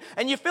losing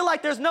and you feel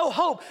like there's no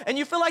hope and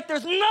you feel like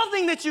there's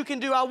nothing that you can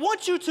do, I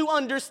want you to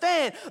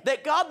understand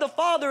that God the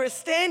Father is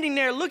standing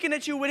there looking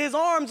at you with his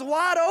arms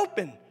wide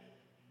open.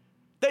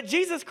 That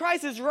Jesus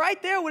Christ is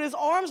right there with his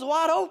arms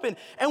wide open.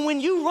 And when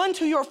you run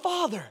to your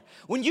Father,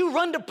 when you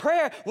run to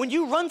prayer, when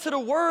you run to the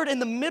Word in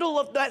the middle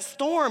of that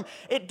storm,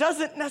 it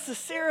doesn't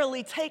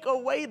necessarily take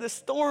away the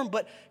storm,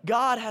 but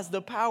God has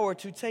the power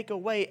to take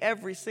away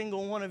every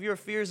single one of your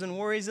fears and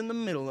worries in the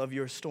middle of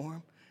your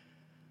storm.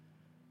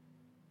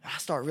 I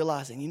start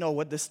realizing, you know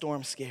what, this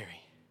storm's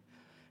scary.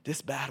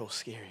 This battle's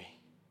scary.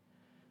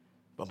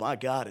 But my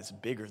God is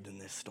bigger than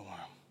this storm.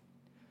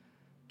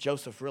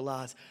 Joseph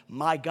realized,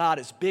 my God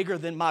is bigger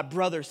than my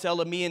brother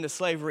selling me into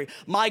slavery.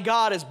 My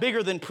God is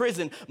bigger than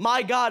prison.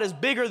 My God is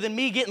bigger than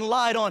me getting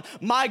lied on.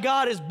 My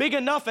God is big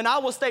enough, and I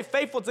will stay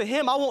faithful to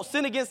him. I won't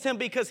sin against him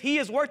because he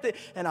is worth it.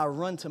 And I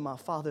run to my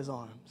Father's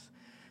arms.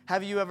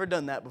 Have you ever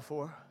done that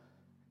before?